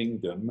island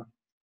kingdom,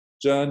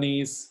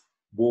 journeys,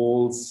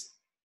 walls,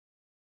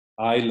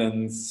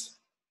 islands,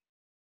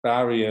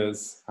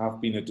 barriers have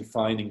been a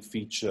defining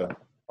feature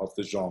of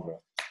the genre.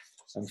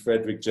 And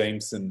Frederick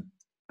Jameson,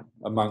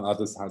 among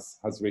others,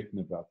 has written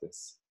about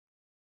this.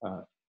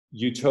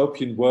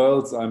 Utopian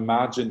worlds are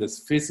imagined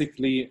as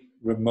physically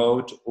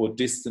remote or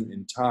distant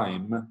in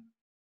time,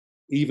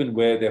 even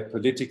where their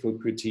political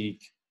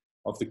critique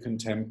of the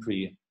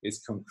contemporary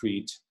is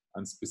concrete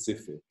and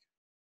specific.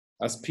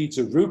 As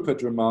Peter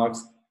Rupert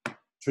remarks,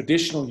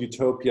 traditional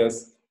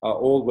utopias are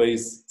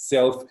always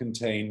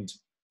self-contained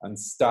and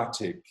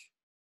static.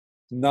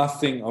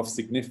 Nothing of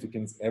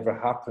significance ever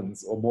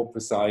happens, or more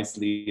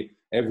precisely,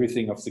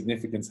 everything of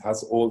significance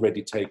has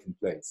already taken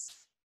place.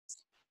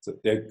 So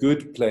they're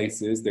good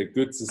places, they're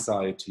good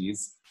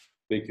societies,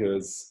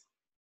 because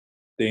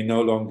they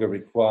no longer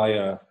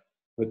require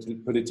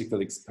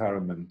political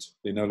experiment,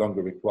 they no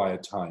longer require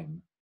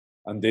time.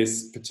 And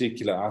this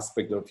particular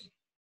aspect of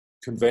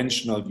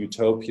conventional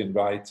utopian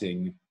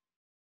writing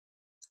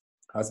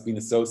has been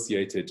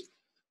associated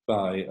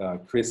by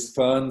Chris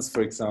Ferns,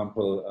 for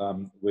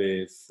example,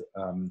 with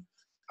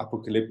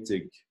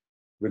apocalyptic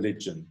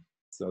religion.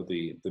 So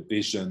the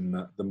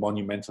vision, the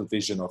monumental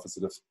vision of a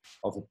sort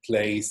of a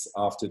place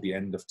after the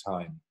end of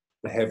time,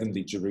 the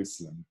heavenly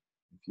Jerusalem,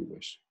 if you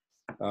wish.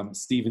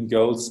 Stephen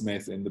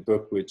Goldsmith, in the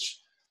book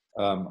which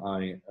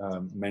I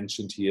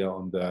mentioned here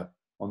on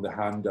the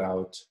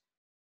handout,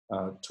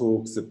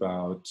 talks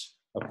about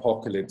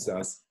apocalypse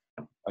as,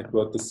 I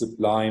quote, the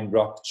sublime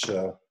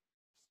rupture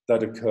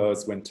that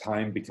occurs when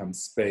time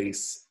becomes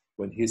space,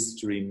 when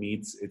history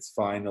meets its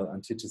final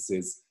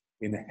antithesis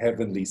in a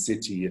heavenly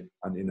city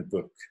and in a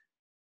book.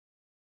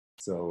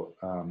 So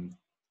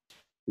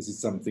this is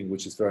something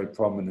which is very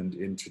prominent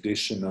in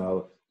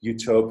traditional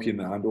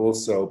utopian and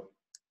also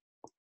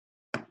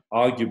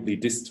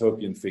arguably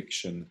dystopian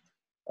fiction,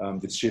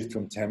 the shift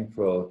from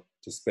temporal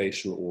to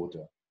spatial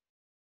order.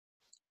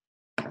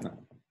 Now,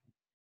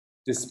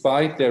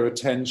 despite their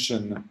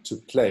attention to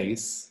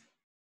place,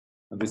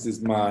 and this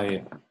is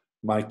my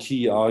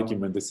key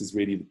argument, this is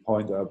really the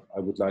point I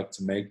would like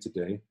to make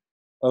today,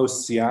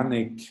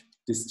 Oceanic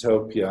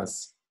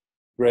dystopias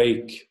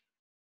break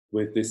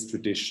with this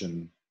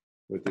tradition,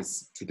 with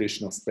this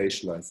traditional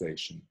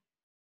spatialization.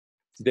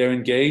 Their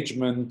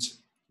engagement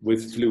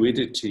with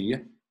fluidity,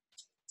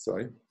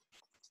 sorry,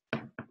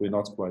 we're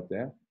not quite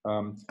there.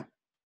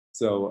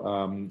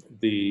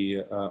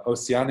 The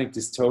Oceanic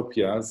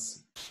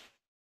dystopias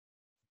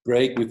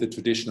break with the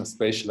traditional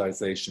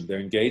spatialization. Their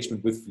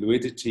engagement with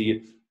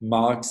fluidity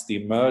marks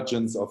the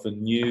emergence of a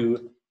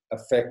new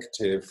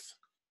affective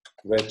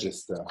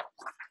register,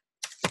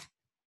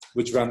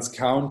 which runs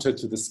counter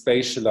to the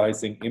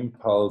spatializing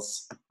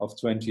impulse of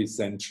 20th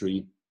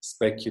century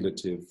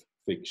speculative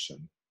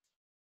fiction.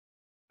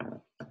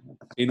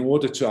 In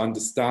order to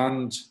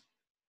understand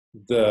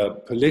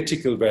the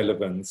political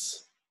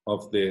relevance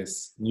of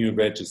this new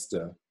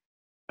register,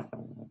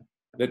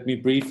 let me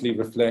briefly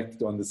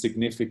reflect on the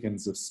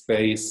significance of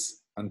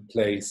space and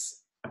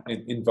place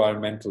in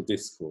environmental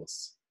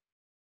discourse.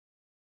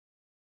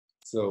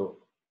 So,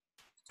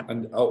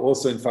 and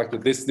also, in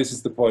fact, this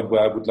is the point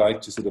where I would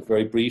like to sort of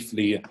very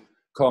briefly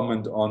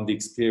comment on the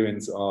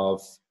experience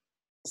of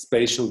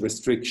spatial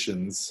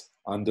restrictions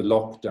under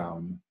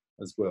lockdown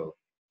as well,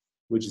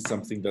 which is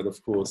something that, of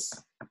course,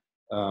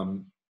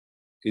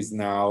 is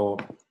now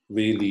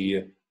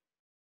really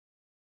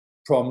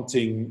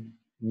prompting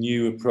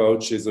new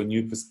approaches or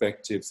new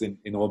perspectives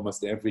in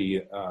almost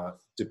every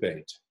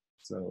debate.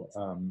 So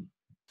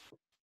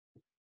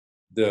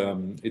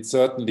it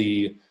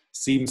certainly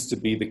seems to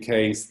be the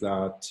case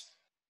that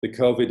the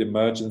COVID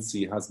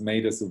emergency has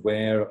made us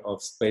aware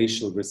of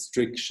spatial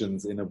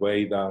restrictions in a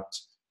way that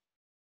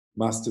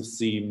must have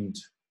seemed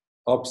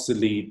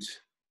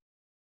obsolete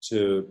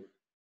to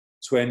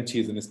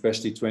 20th and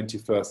especially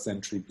 21st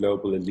century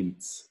global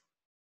elites.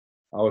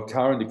 Our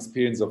current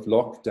experience of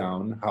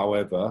lockdown,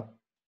 however,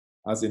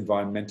 as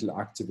environmental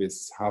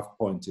activists have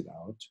pointed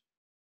out,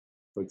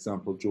 for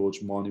example,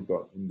 George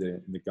Monibot in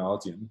the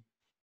Guardian,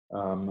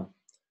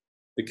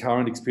 the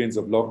current experience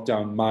of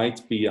lockdown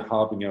might be a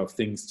harbinger of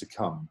things to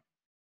come.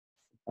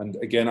 And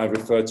again, I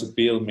refer to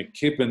Bill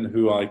McKibben,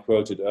 who I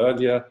quoted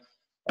earlier,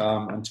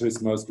 and to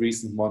his most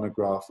recent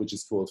monograph, which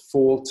is called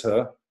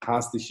Falter,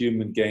 Has the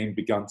Human Game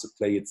Begun to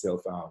Play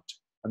Itself Out?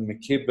 And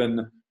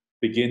McKibben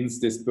begins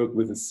this book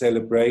with a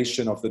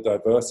celebration of the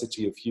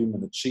diversity of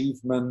human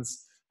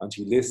achievements, and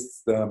he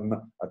lists them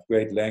at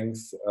great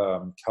length: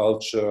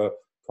 culture,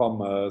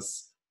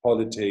 commerce,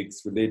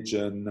 politics,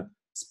 religion,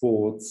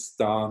 sports,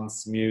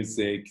 dance,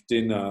 music,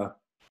 dinner,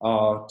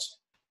 art,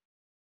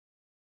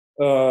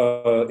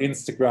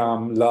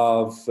 Instagram,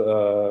 love,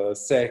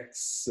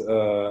 sex,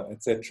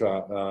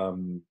 etc.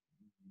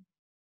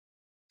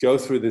 Go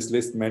through this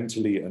list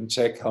mentally and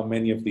check how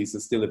many of these are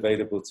still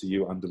available to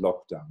you under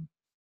lockdown.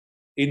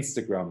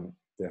 Instagram,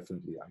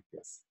 definitely, I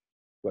guess.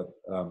 But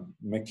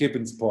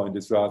McKibben's point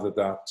is rather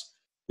that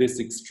this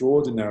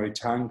extraordinary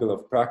tangle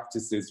of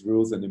practices,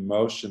 rules, and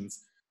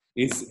emotions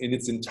is in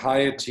its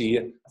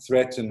entirety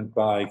threatened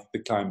by the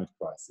climate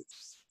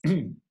crisis.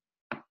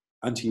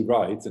 And he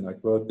writes, and I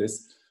quote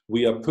this,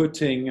 "We are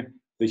putting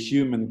the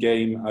human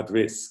game at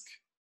risk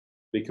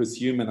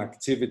because human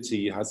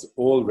activity has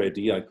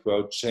already," I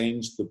quote,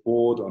 "changed the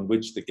board on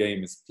which the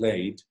game is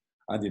played,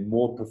 and in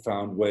more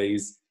profound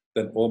ways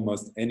than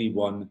almost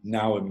anyone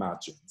now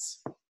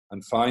imagines."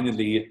 And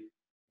finally,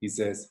 he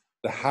says,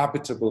 "The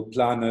habitable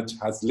planet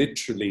has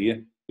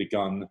literally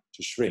begun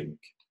to shrink."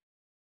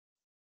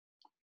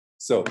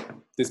 So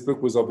this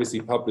book was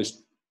obviously published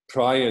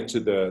prior to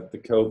the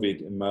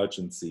COVID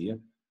emergency.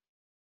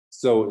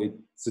 So it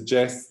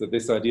suggests that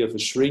this idea of a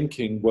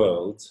shrinking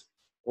world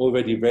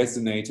already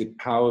resonated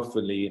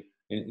powerfully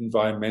in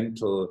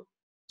environmental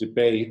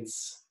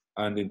debates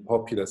and in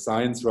popular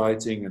science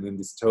writing and in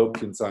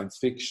dystopian science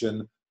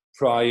fiction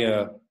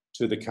prior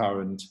to the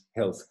current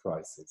health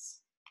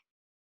crisis.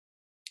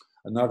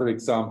 Another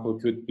example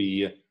could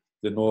be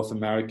the North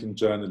American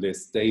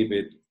journalist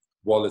David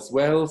Wallace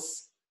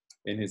Wells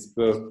in his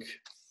book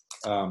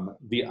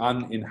the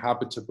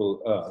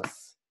uninhabitable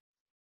Earth,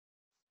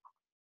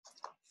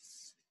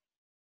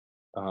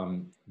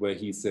 where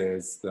he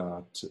says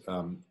that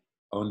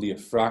only a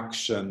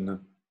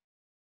fraction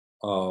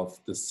of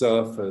the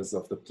surface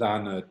of the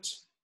planet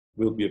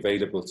will be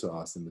available to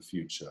us in the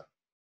future.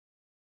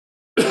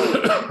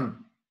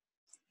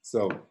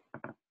 So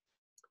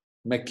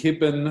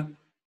McKibben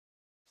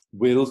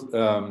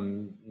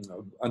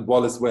and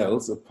Wallace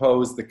Wells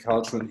oppose the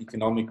cultural and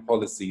economic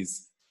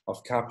policies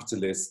of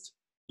capitalist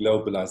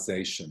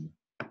globalization.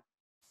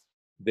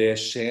 Their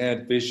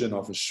shared vision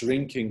of a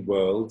shrinking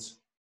world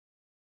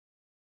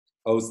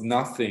owes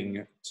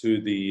nothing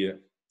to the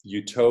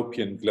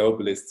utopian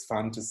globalist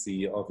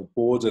fantasy of a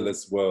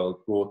borderless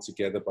world brought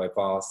together by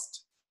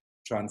vast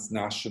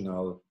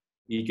transnational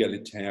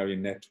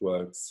egalitarian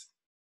networks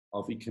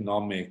of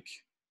economic,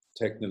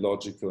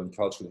 technological and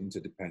cultural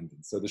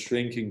interdependence. So the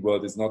shrinking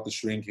world is not the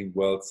shrinking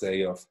world,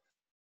 say, of,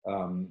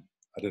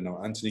 I don't know,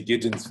 Anthony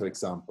Giddens, for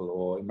example,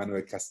 or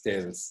Emmanuel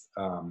Castells.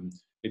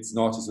 It's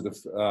not a sort of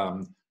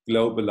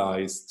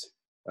globalized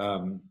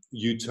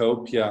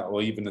utopia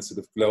or even a sort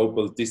of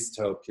global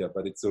dystopia,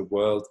 but it's a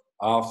world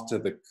after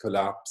the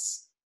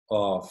collapse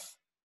of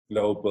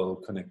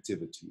global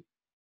connectivity.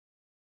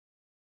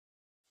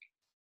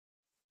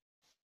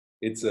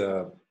 It's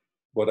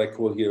what I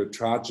call here a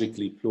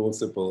tragically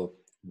plausible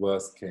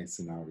worst case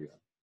scenario.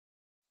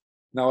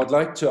 Now I'd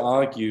like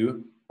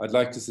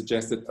to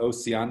suggest that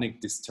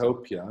oceanic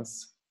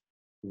dystopias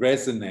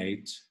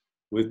resonate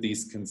with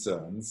these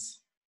concerns.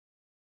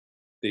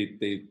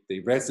 They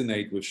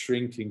resonate with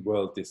shrinking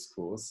world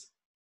discourse.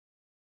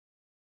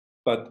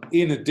 But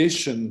in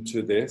addition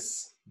to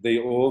this, they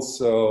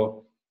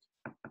also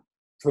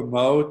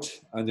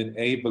promote and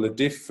enable a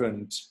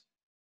different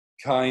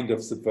kind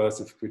of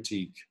subversive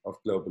critique of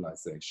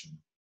globalization.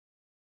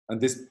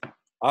 And this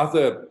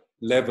other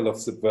level of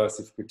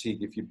subversive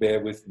critique, if you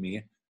bear with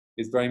me,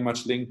 is very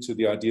much linked to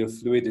the idea of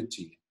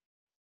fluidity.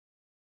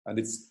 And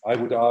it's, I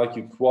would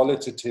argue,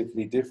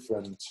 qualitatively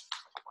different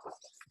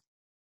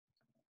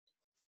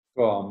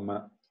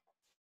from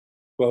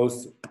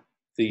both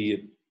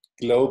the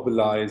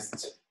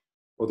globalized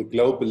or the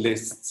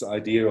globalists'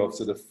 idea of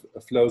sort of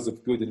flows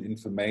of good and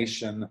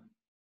information,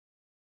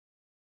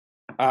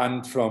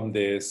 and from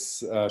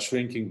this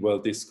shrinking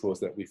world discourse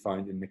that we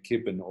find in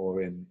McKibben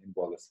or in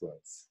Wallace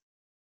Wells.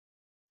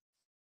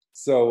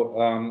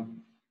 So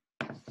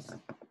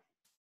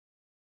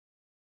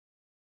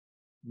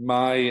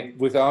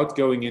without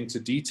going into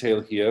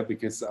detail here,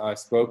 because I've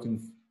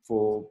spoken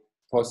for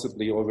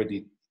possibly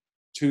already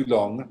too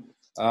long,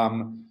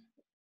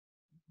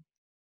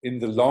 in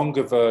the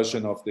longer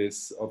version of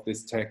this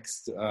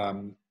text,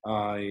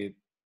 I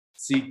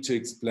seek to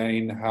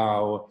explain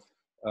how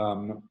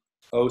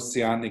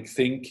oceanic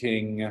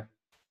thinking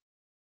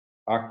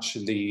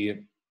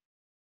actually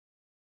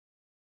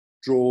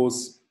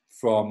draws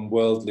from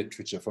world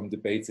literature, from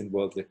debates in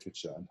world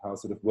literature, and how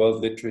sort of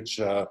world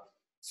literature,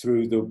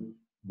 through the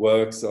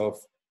works of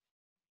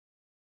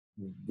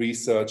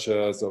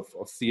researchers, of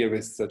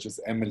theorists such as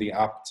Emily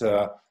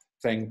Apter,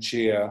 Feng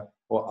Chia,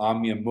 or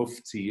Amir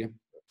Mufti,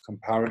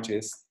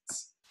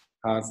 comparatists,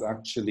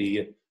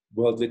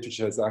 world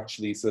literature has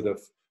actually sort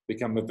of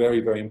become a very,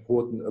 very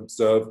important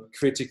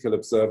critical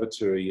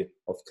observatory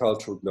of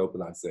cultural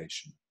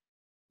globalization.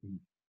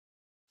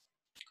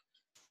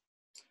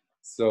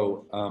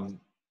 So,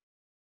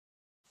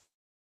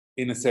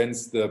 in a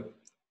sense, the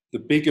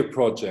bigger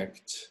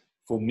project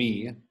for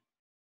me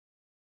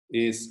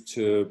is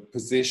to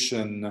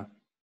position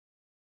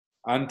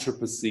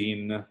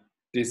Anthropocene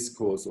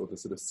discourse, or the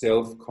sort of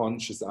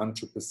self-conscious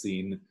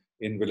Anthropocene,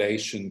 in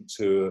relation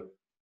to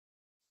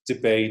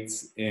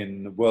debates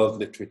in world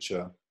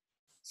literature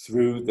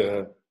through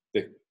the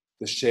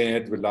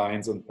shared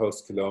reliance on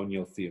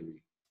post-colonial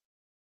theory.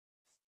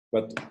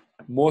 But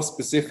more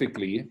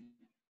specifically,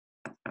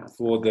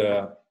 for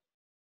the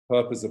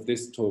purpose of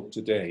this talk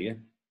today,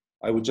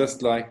 I would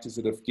just like to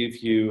sort of give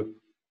you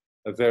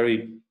a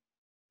very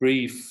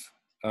brief,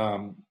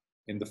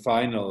 in the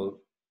final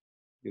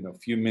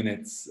few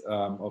minutes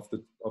of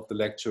the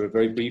lecture, a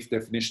very brief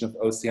definition of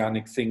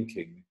oceanic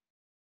thinking.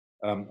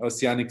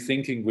 Oceanic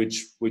thinking,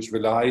 which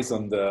relies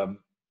on the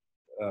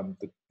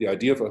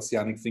idea of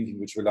oceanic thinking,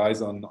 which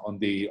relies on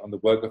the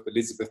work of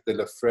Elizabeth de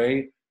la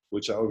Frey,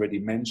 which I already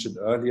mentioned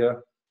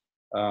earlier,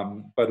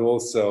 but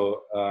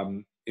also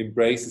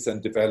embraces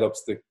and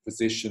develops the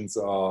positions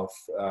of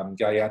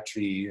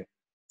Gayatri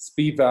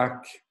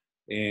Spivak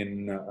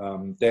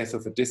in Death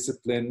of a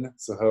Discipline,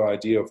 so her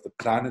idea of the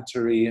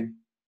planetary,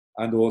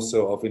 and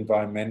also of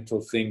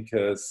environmental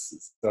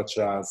thinkers such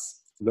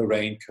as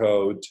Lorraine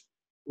Code,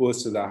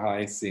 Ursula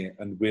Heise,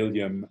 and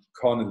William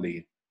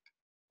Connolly.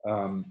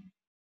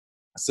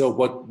 So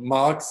what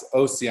marks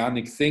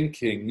oceanic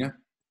thinking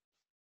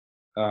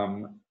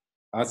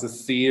as a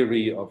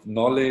theory of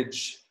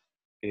knowledge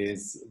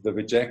is the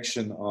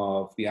rejection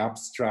of the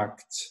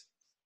abstract,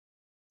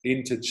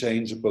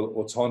 interchangeable,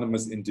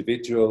 autonomous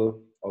individual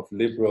of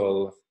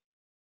liberal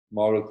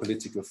moral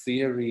political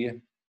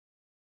theory,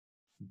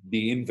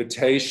 the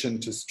invitation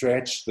to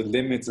stretch the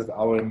limits of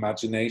our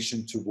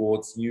imagination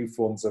towards new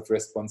forms of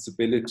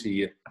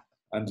responsibility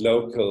and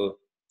local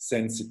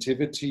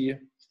sensitivity,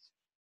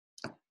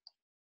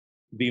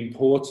 the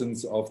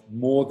importance of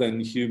more than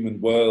human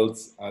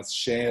worlds as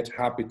shared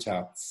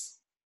habitats,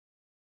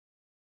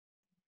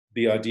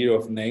 the idea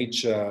of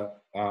nature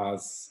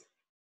as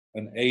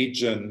an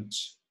agent,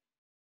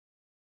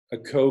 a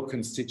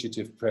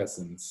co-constitutive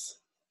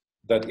presence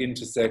that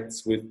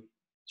intersects with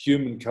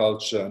human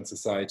culture and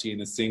society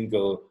in a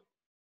single,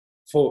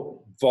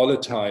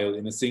 volatile,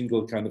 in a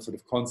single kind of sort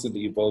of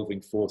constantly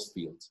evolving force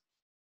field.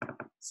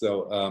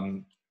 So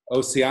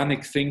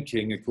oceanic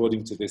thinking,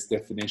 according to this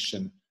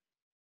definition,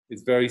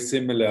 is very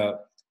similar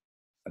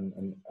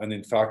and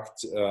in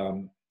fact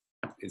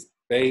is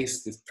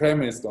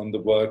premised on the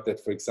work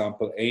that, for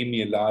example,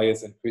 Amy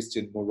Elias and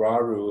Christian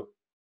Muraru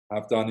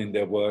have done in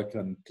their work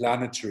on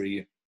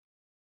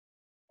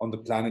the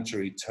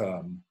planetary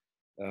term.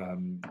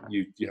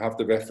 You have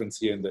the reference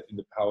here in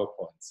the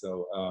PowerPoint.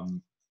 So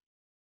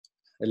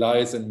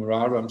Elias and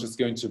Muraru, I'm just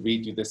going to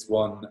read you this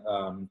one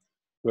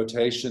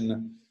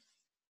quotation.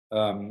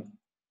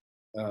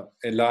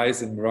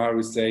 Elias and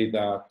Muraru say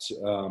that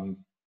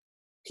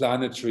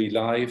planetary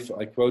life,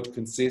 I quote,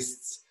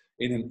 consists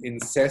in an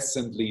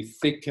incessantly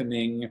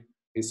thickening,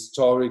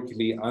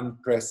 historically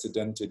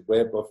unprecedented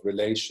web of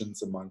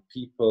relations among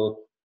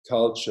people,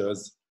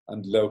 cultures,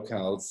 and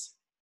locales.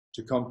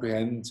 To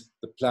comprehend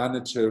the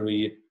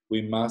planetary,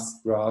 we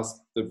must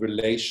grasp the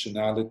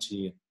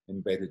relationality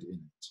embedded in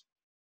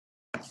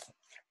it.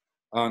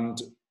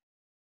 And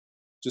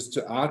just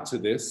to add to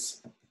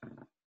this,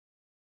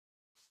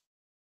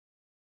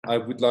 I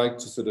would like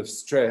to sort of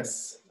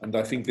stress, and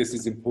I think this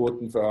is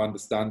important for our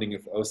understanding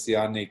of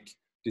oceanic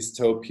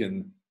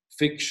dystopian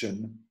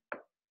fiction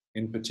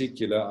in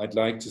particular, I'd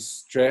like to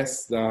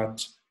stress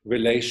that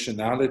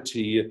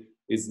relationality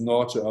is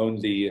not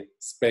only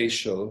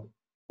spatial,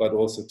 but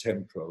also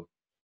temporal.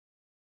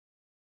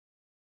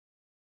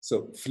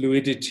 So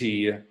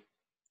fluidity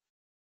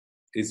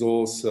is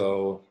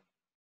also,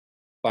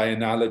 by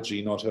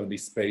analogy, not only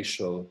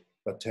spatial,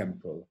 but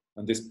temporal.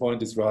 And this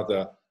point is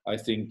rather, I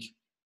think,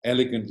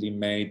 elegantly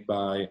made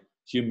by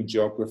human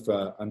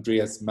geographer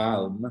Andreas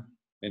Malm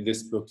in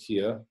this book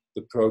here,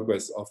 The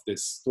Progress of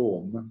This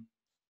Storm,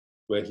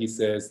 where he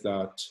says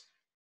that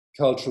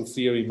cultural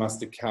theory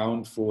must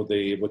account for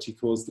what he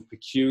calls the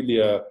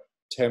peculiar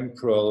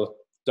temporal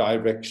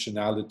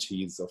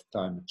directionalities of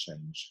climate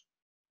change.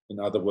 In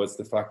other words,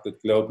 the fact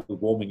that global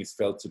warming is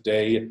felt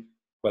today,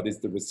 but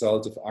is the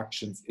result of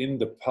actions in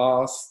the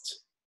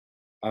past,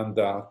 and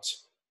that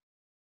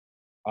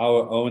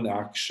our own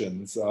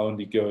actions are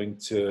only going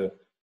to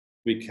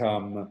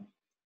become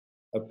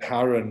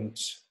apparent,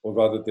 or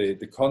rather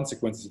the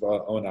consequences of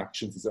our own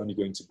actions is only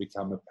going to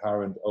become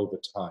apparent over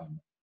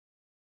time.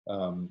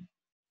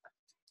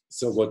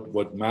 So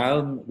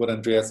what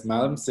Andreas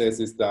Malm says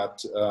is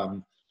that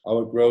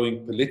our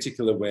growing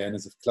political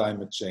awareness of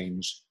climate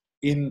change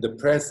in the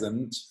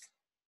present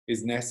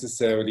is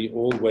necessarily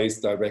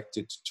always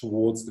directed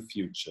towards the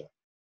future,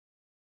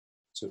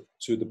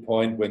 to the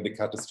point when the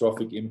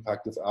catastrophic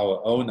impact of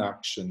our own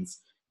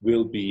actions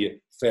will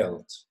be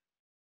felt.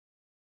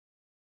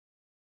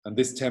 And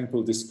this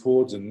temporal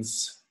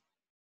discordance,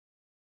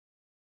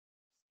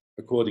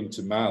 according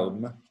to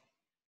Malm,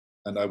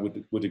 and I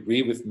would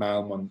agree with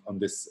Malm on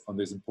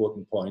this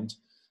important point,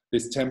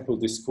 this temporal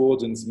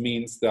discordance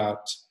means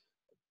that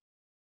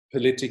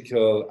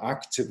political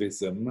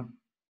activism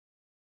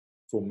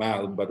for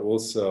Malm, but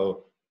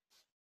also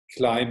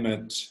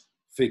climate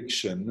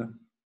fiction,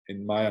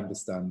 in my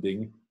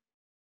understanding,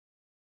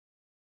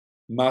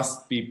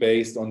 must be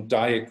based on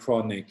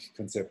diachronic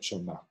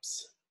conceptual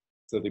maps.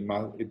 So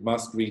it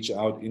must reach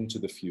out into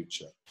the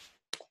future.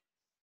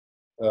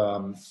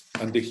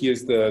 And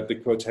here's the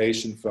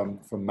quotation from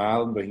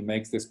Malm, where he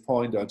makes this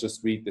point. I'll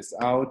just read this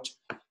out.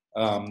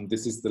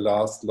 This is the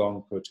last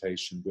long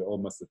quotation. We're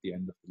almost at the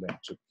end of the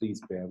lecture.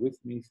 Please bear with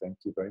me. Thank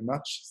you very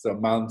much. So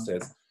Malm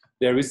says,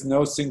 "There is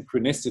no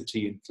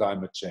synchronicity in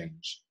climate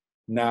change.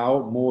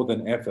 Now, more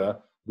than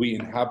ever, we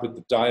inhabit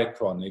the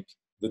diachronic,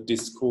 the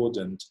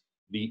discordant,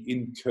 the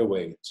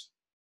inchoate.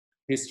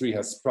 History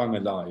has sprung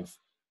alive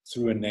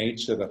through a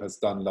nature that has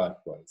done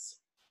likewise.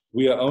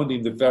 We are only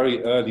in the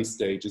very early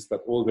stages,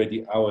 but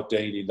already our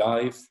daily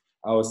life,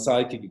 our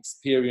psychic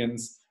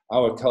experience,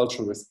 our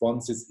cultural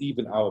responses,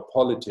 even our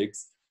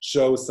politics,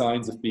 show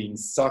signs of being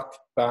sucked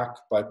back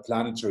by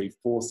planetary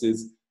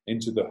forces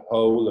into the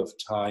whole of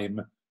time,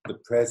 the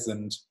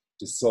present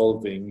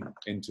dissolving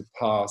into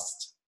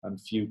past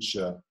and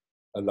future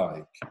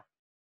alike."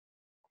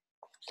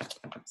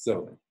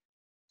 So,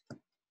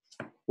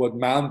 what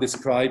Malm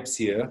describes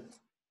here,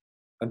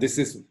 and this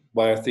is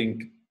why I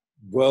think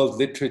world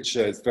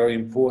literature is very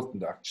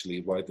important,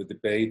 actually, why the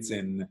debates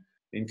in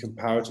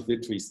comparative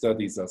literary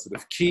studies are sort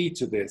of key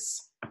to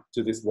this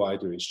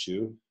wider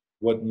issue.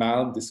 What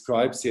Malm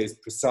describes here is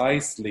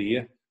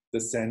precisely the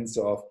sense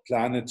of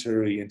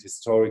planetary and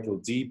historical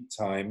deep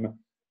time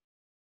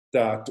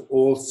that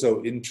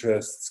also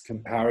interests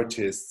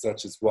comparatists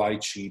such as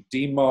Y.G.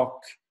 Demock.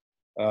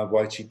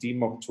 Y.G.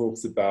 Demock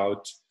talks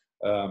about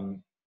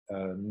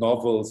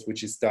novels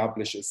which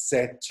establish a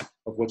set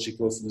of what she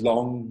calls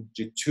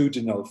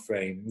longitudinal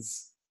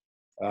frames,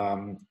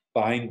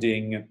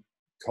 binding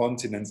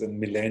continents and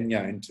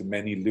millennia into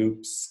many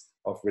loops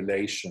of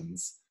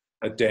relations,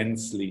 a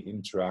densely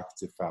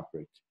interactive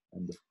fabric,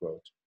 end of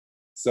quote.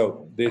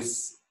 So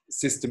this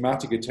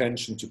systematic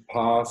attention to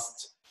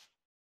past,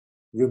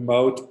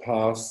 remote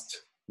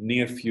past,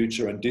 near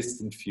future and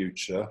distant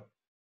future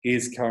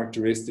is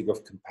characteristic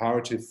of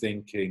comparative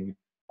thinking,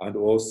 and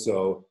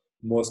also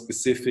more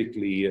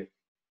specifically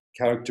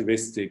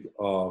characteristic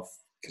of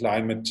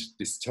climate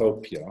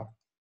dystopia.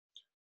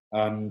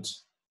 And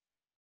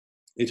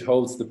it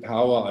holds the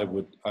power,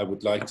 I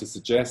would like to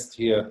suggest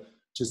here,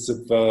 to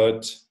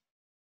subvert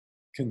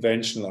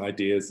conventional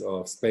ideas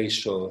of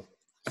spatial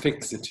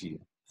fixity.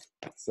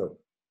 So,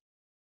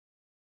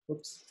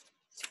 oops.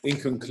 In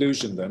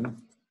conclusion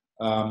then,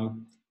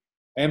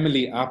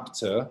 Emily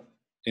Apter,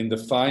 in the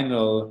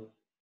final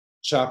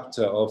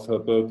chapter of her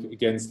book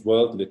Against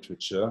World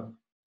Literature,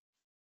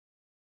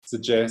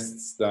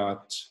 suggests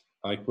that,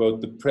 I quote,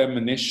 "the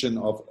premonition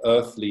of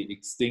earthly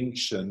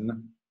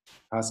extinction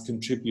has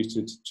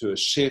contributed to a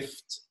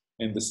shift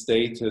in the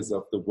status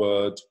of the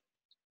word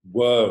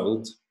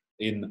world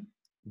in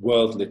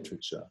world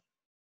literature."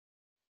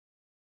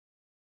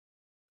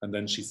 And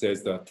then she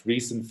says that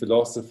recent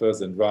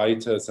philosophers and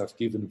writers have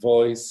given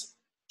voice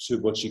to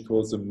what she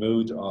calls a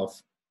mood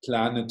of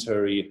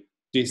planetary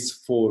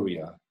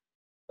dysphoria.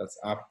 That's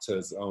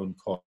Apter's own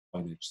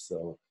coinage.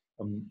 So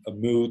a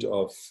mood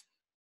of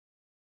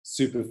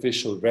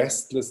superficial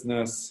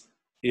restlessness,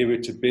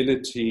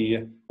 irritability,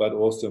 but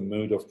also a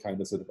mood of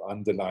kind of sort of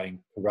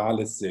underlying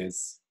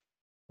paralysis,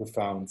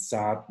 profound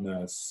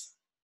sadness,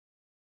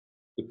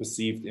 the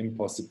perceived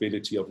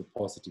impossibility of a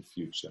positive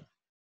future.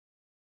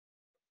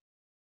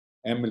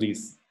 Emily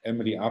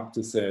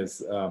Apter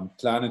says,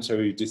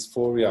 planetary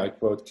dysphoria, I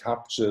quote,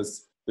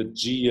 captures the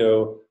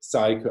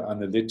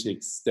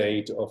geo-psychoanalytic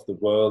state of the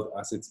world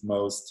as its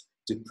most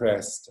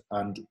depressed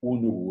and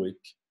unruhig,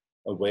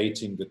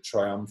 awaiting the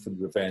triumphant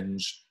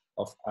revenge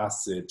of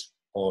acid,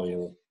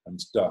 oil, and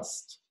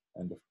dust,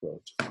 end of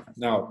quote.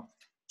 Now,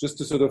 just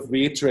to sort of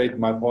reiterate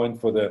my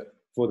point for the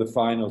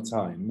final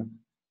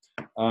time,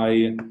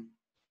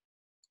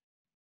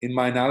 in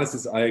my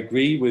analysis, I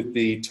agree with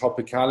the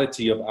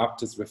topicality of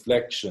Apter's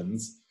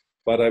reflections,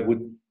 but I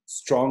would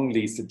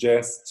strongly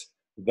suggest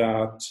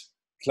that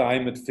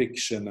climate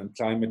fiction and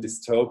climate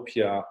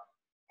dystopia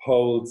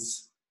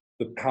holds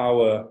the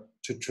power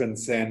to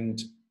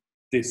transcend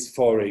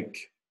dysphoric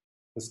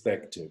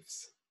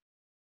perspectives.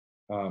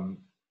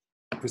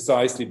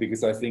 Precisely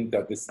because I think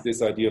that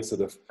this idea of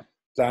sort of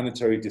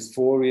planetary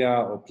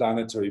dysphoria or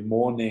planetary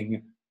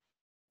mourning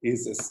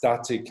is a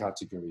static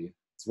category.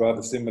 It's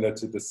rather similar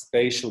to the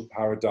spatial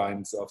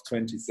paradigms of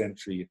 20th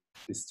century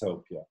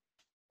dystopia.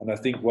 And I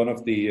think one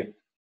of the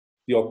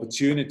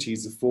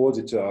opportunities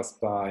afforded to us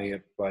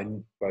by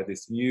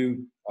this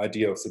new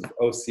idea of sort of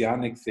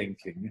oceanic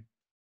thinking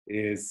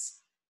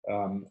is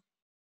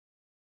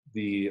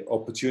the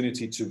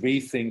opportunity to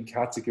rethink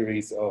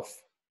categories of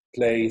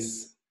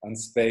place and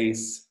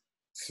space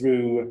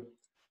through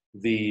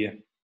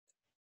the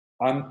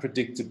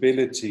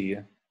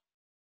unpredictability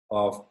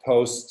of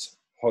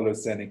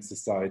post-holocenic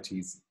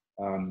societies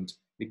and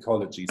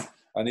ecologies.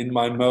 And in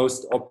my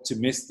most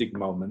optimistic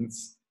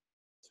moments,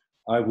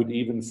 I would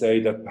even say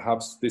that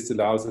perhaps this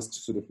allows us to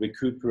sort of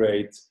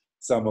recuperate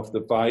some of the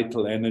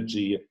vital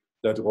energy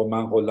that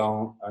Romain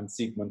Rolland and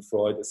Sigmund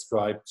Freud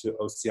ascribed to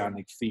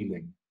oceanic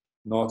feeling,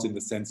 not in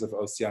the sense of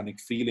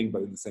oceanic feeling,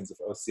 but in the sense of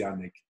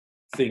oceanic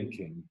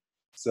thinking.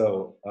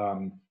 So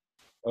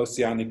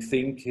oceanic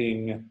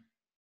thinking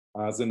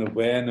as an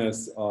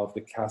awareness of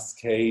the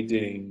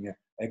cascading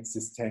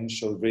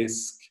existential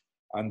risk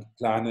and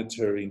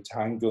planetary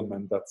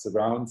entanglement that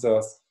surrounds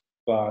us,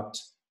 but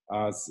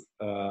as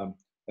an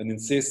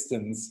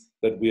insistence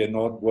that we are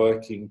not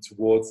working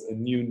towards a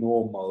new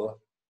normal,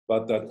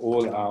 but that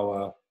all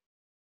our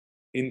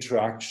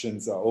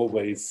interactions are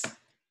always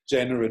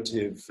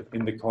generative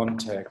in the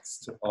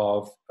context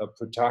of a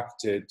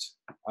protracted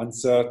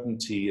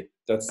uncertainty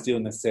that still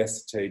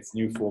necessitates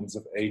new forms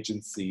of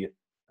agency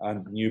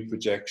and new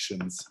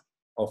projections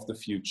of the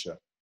future.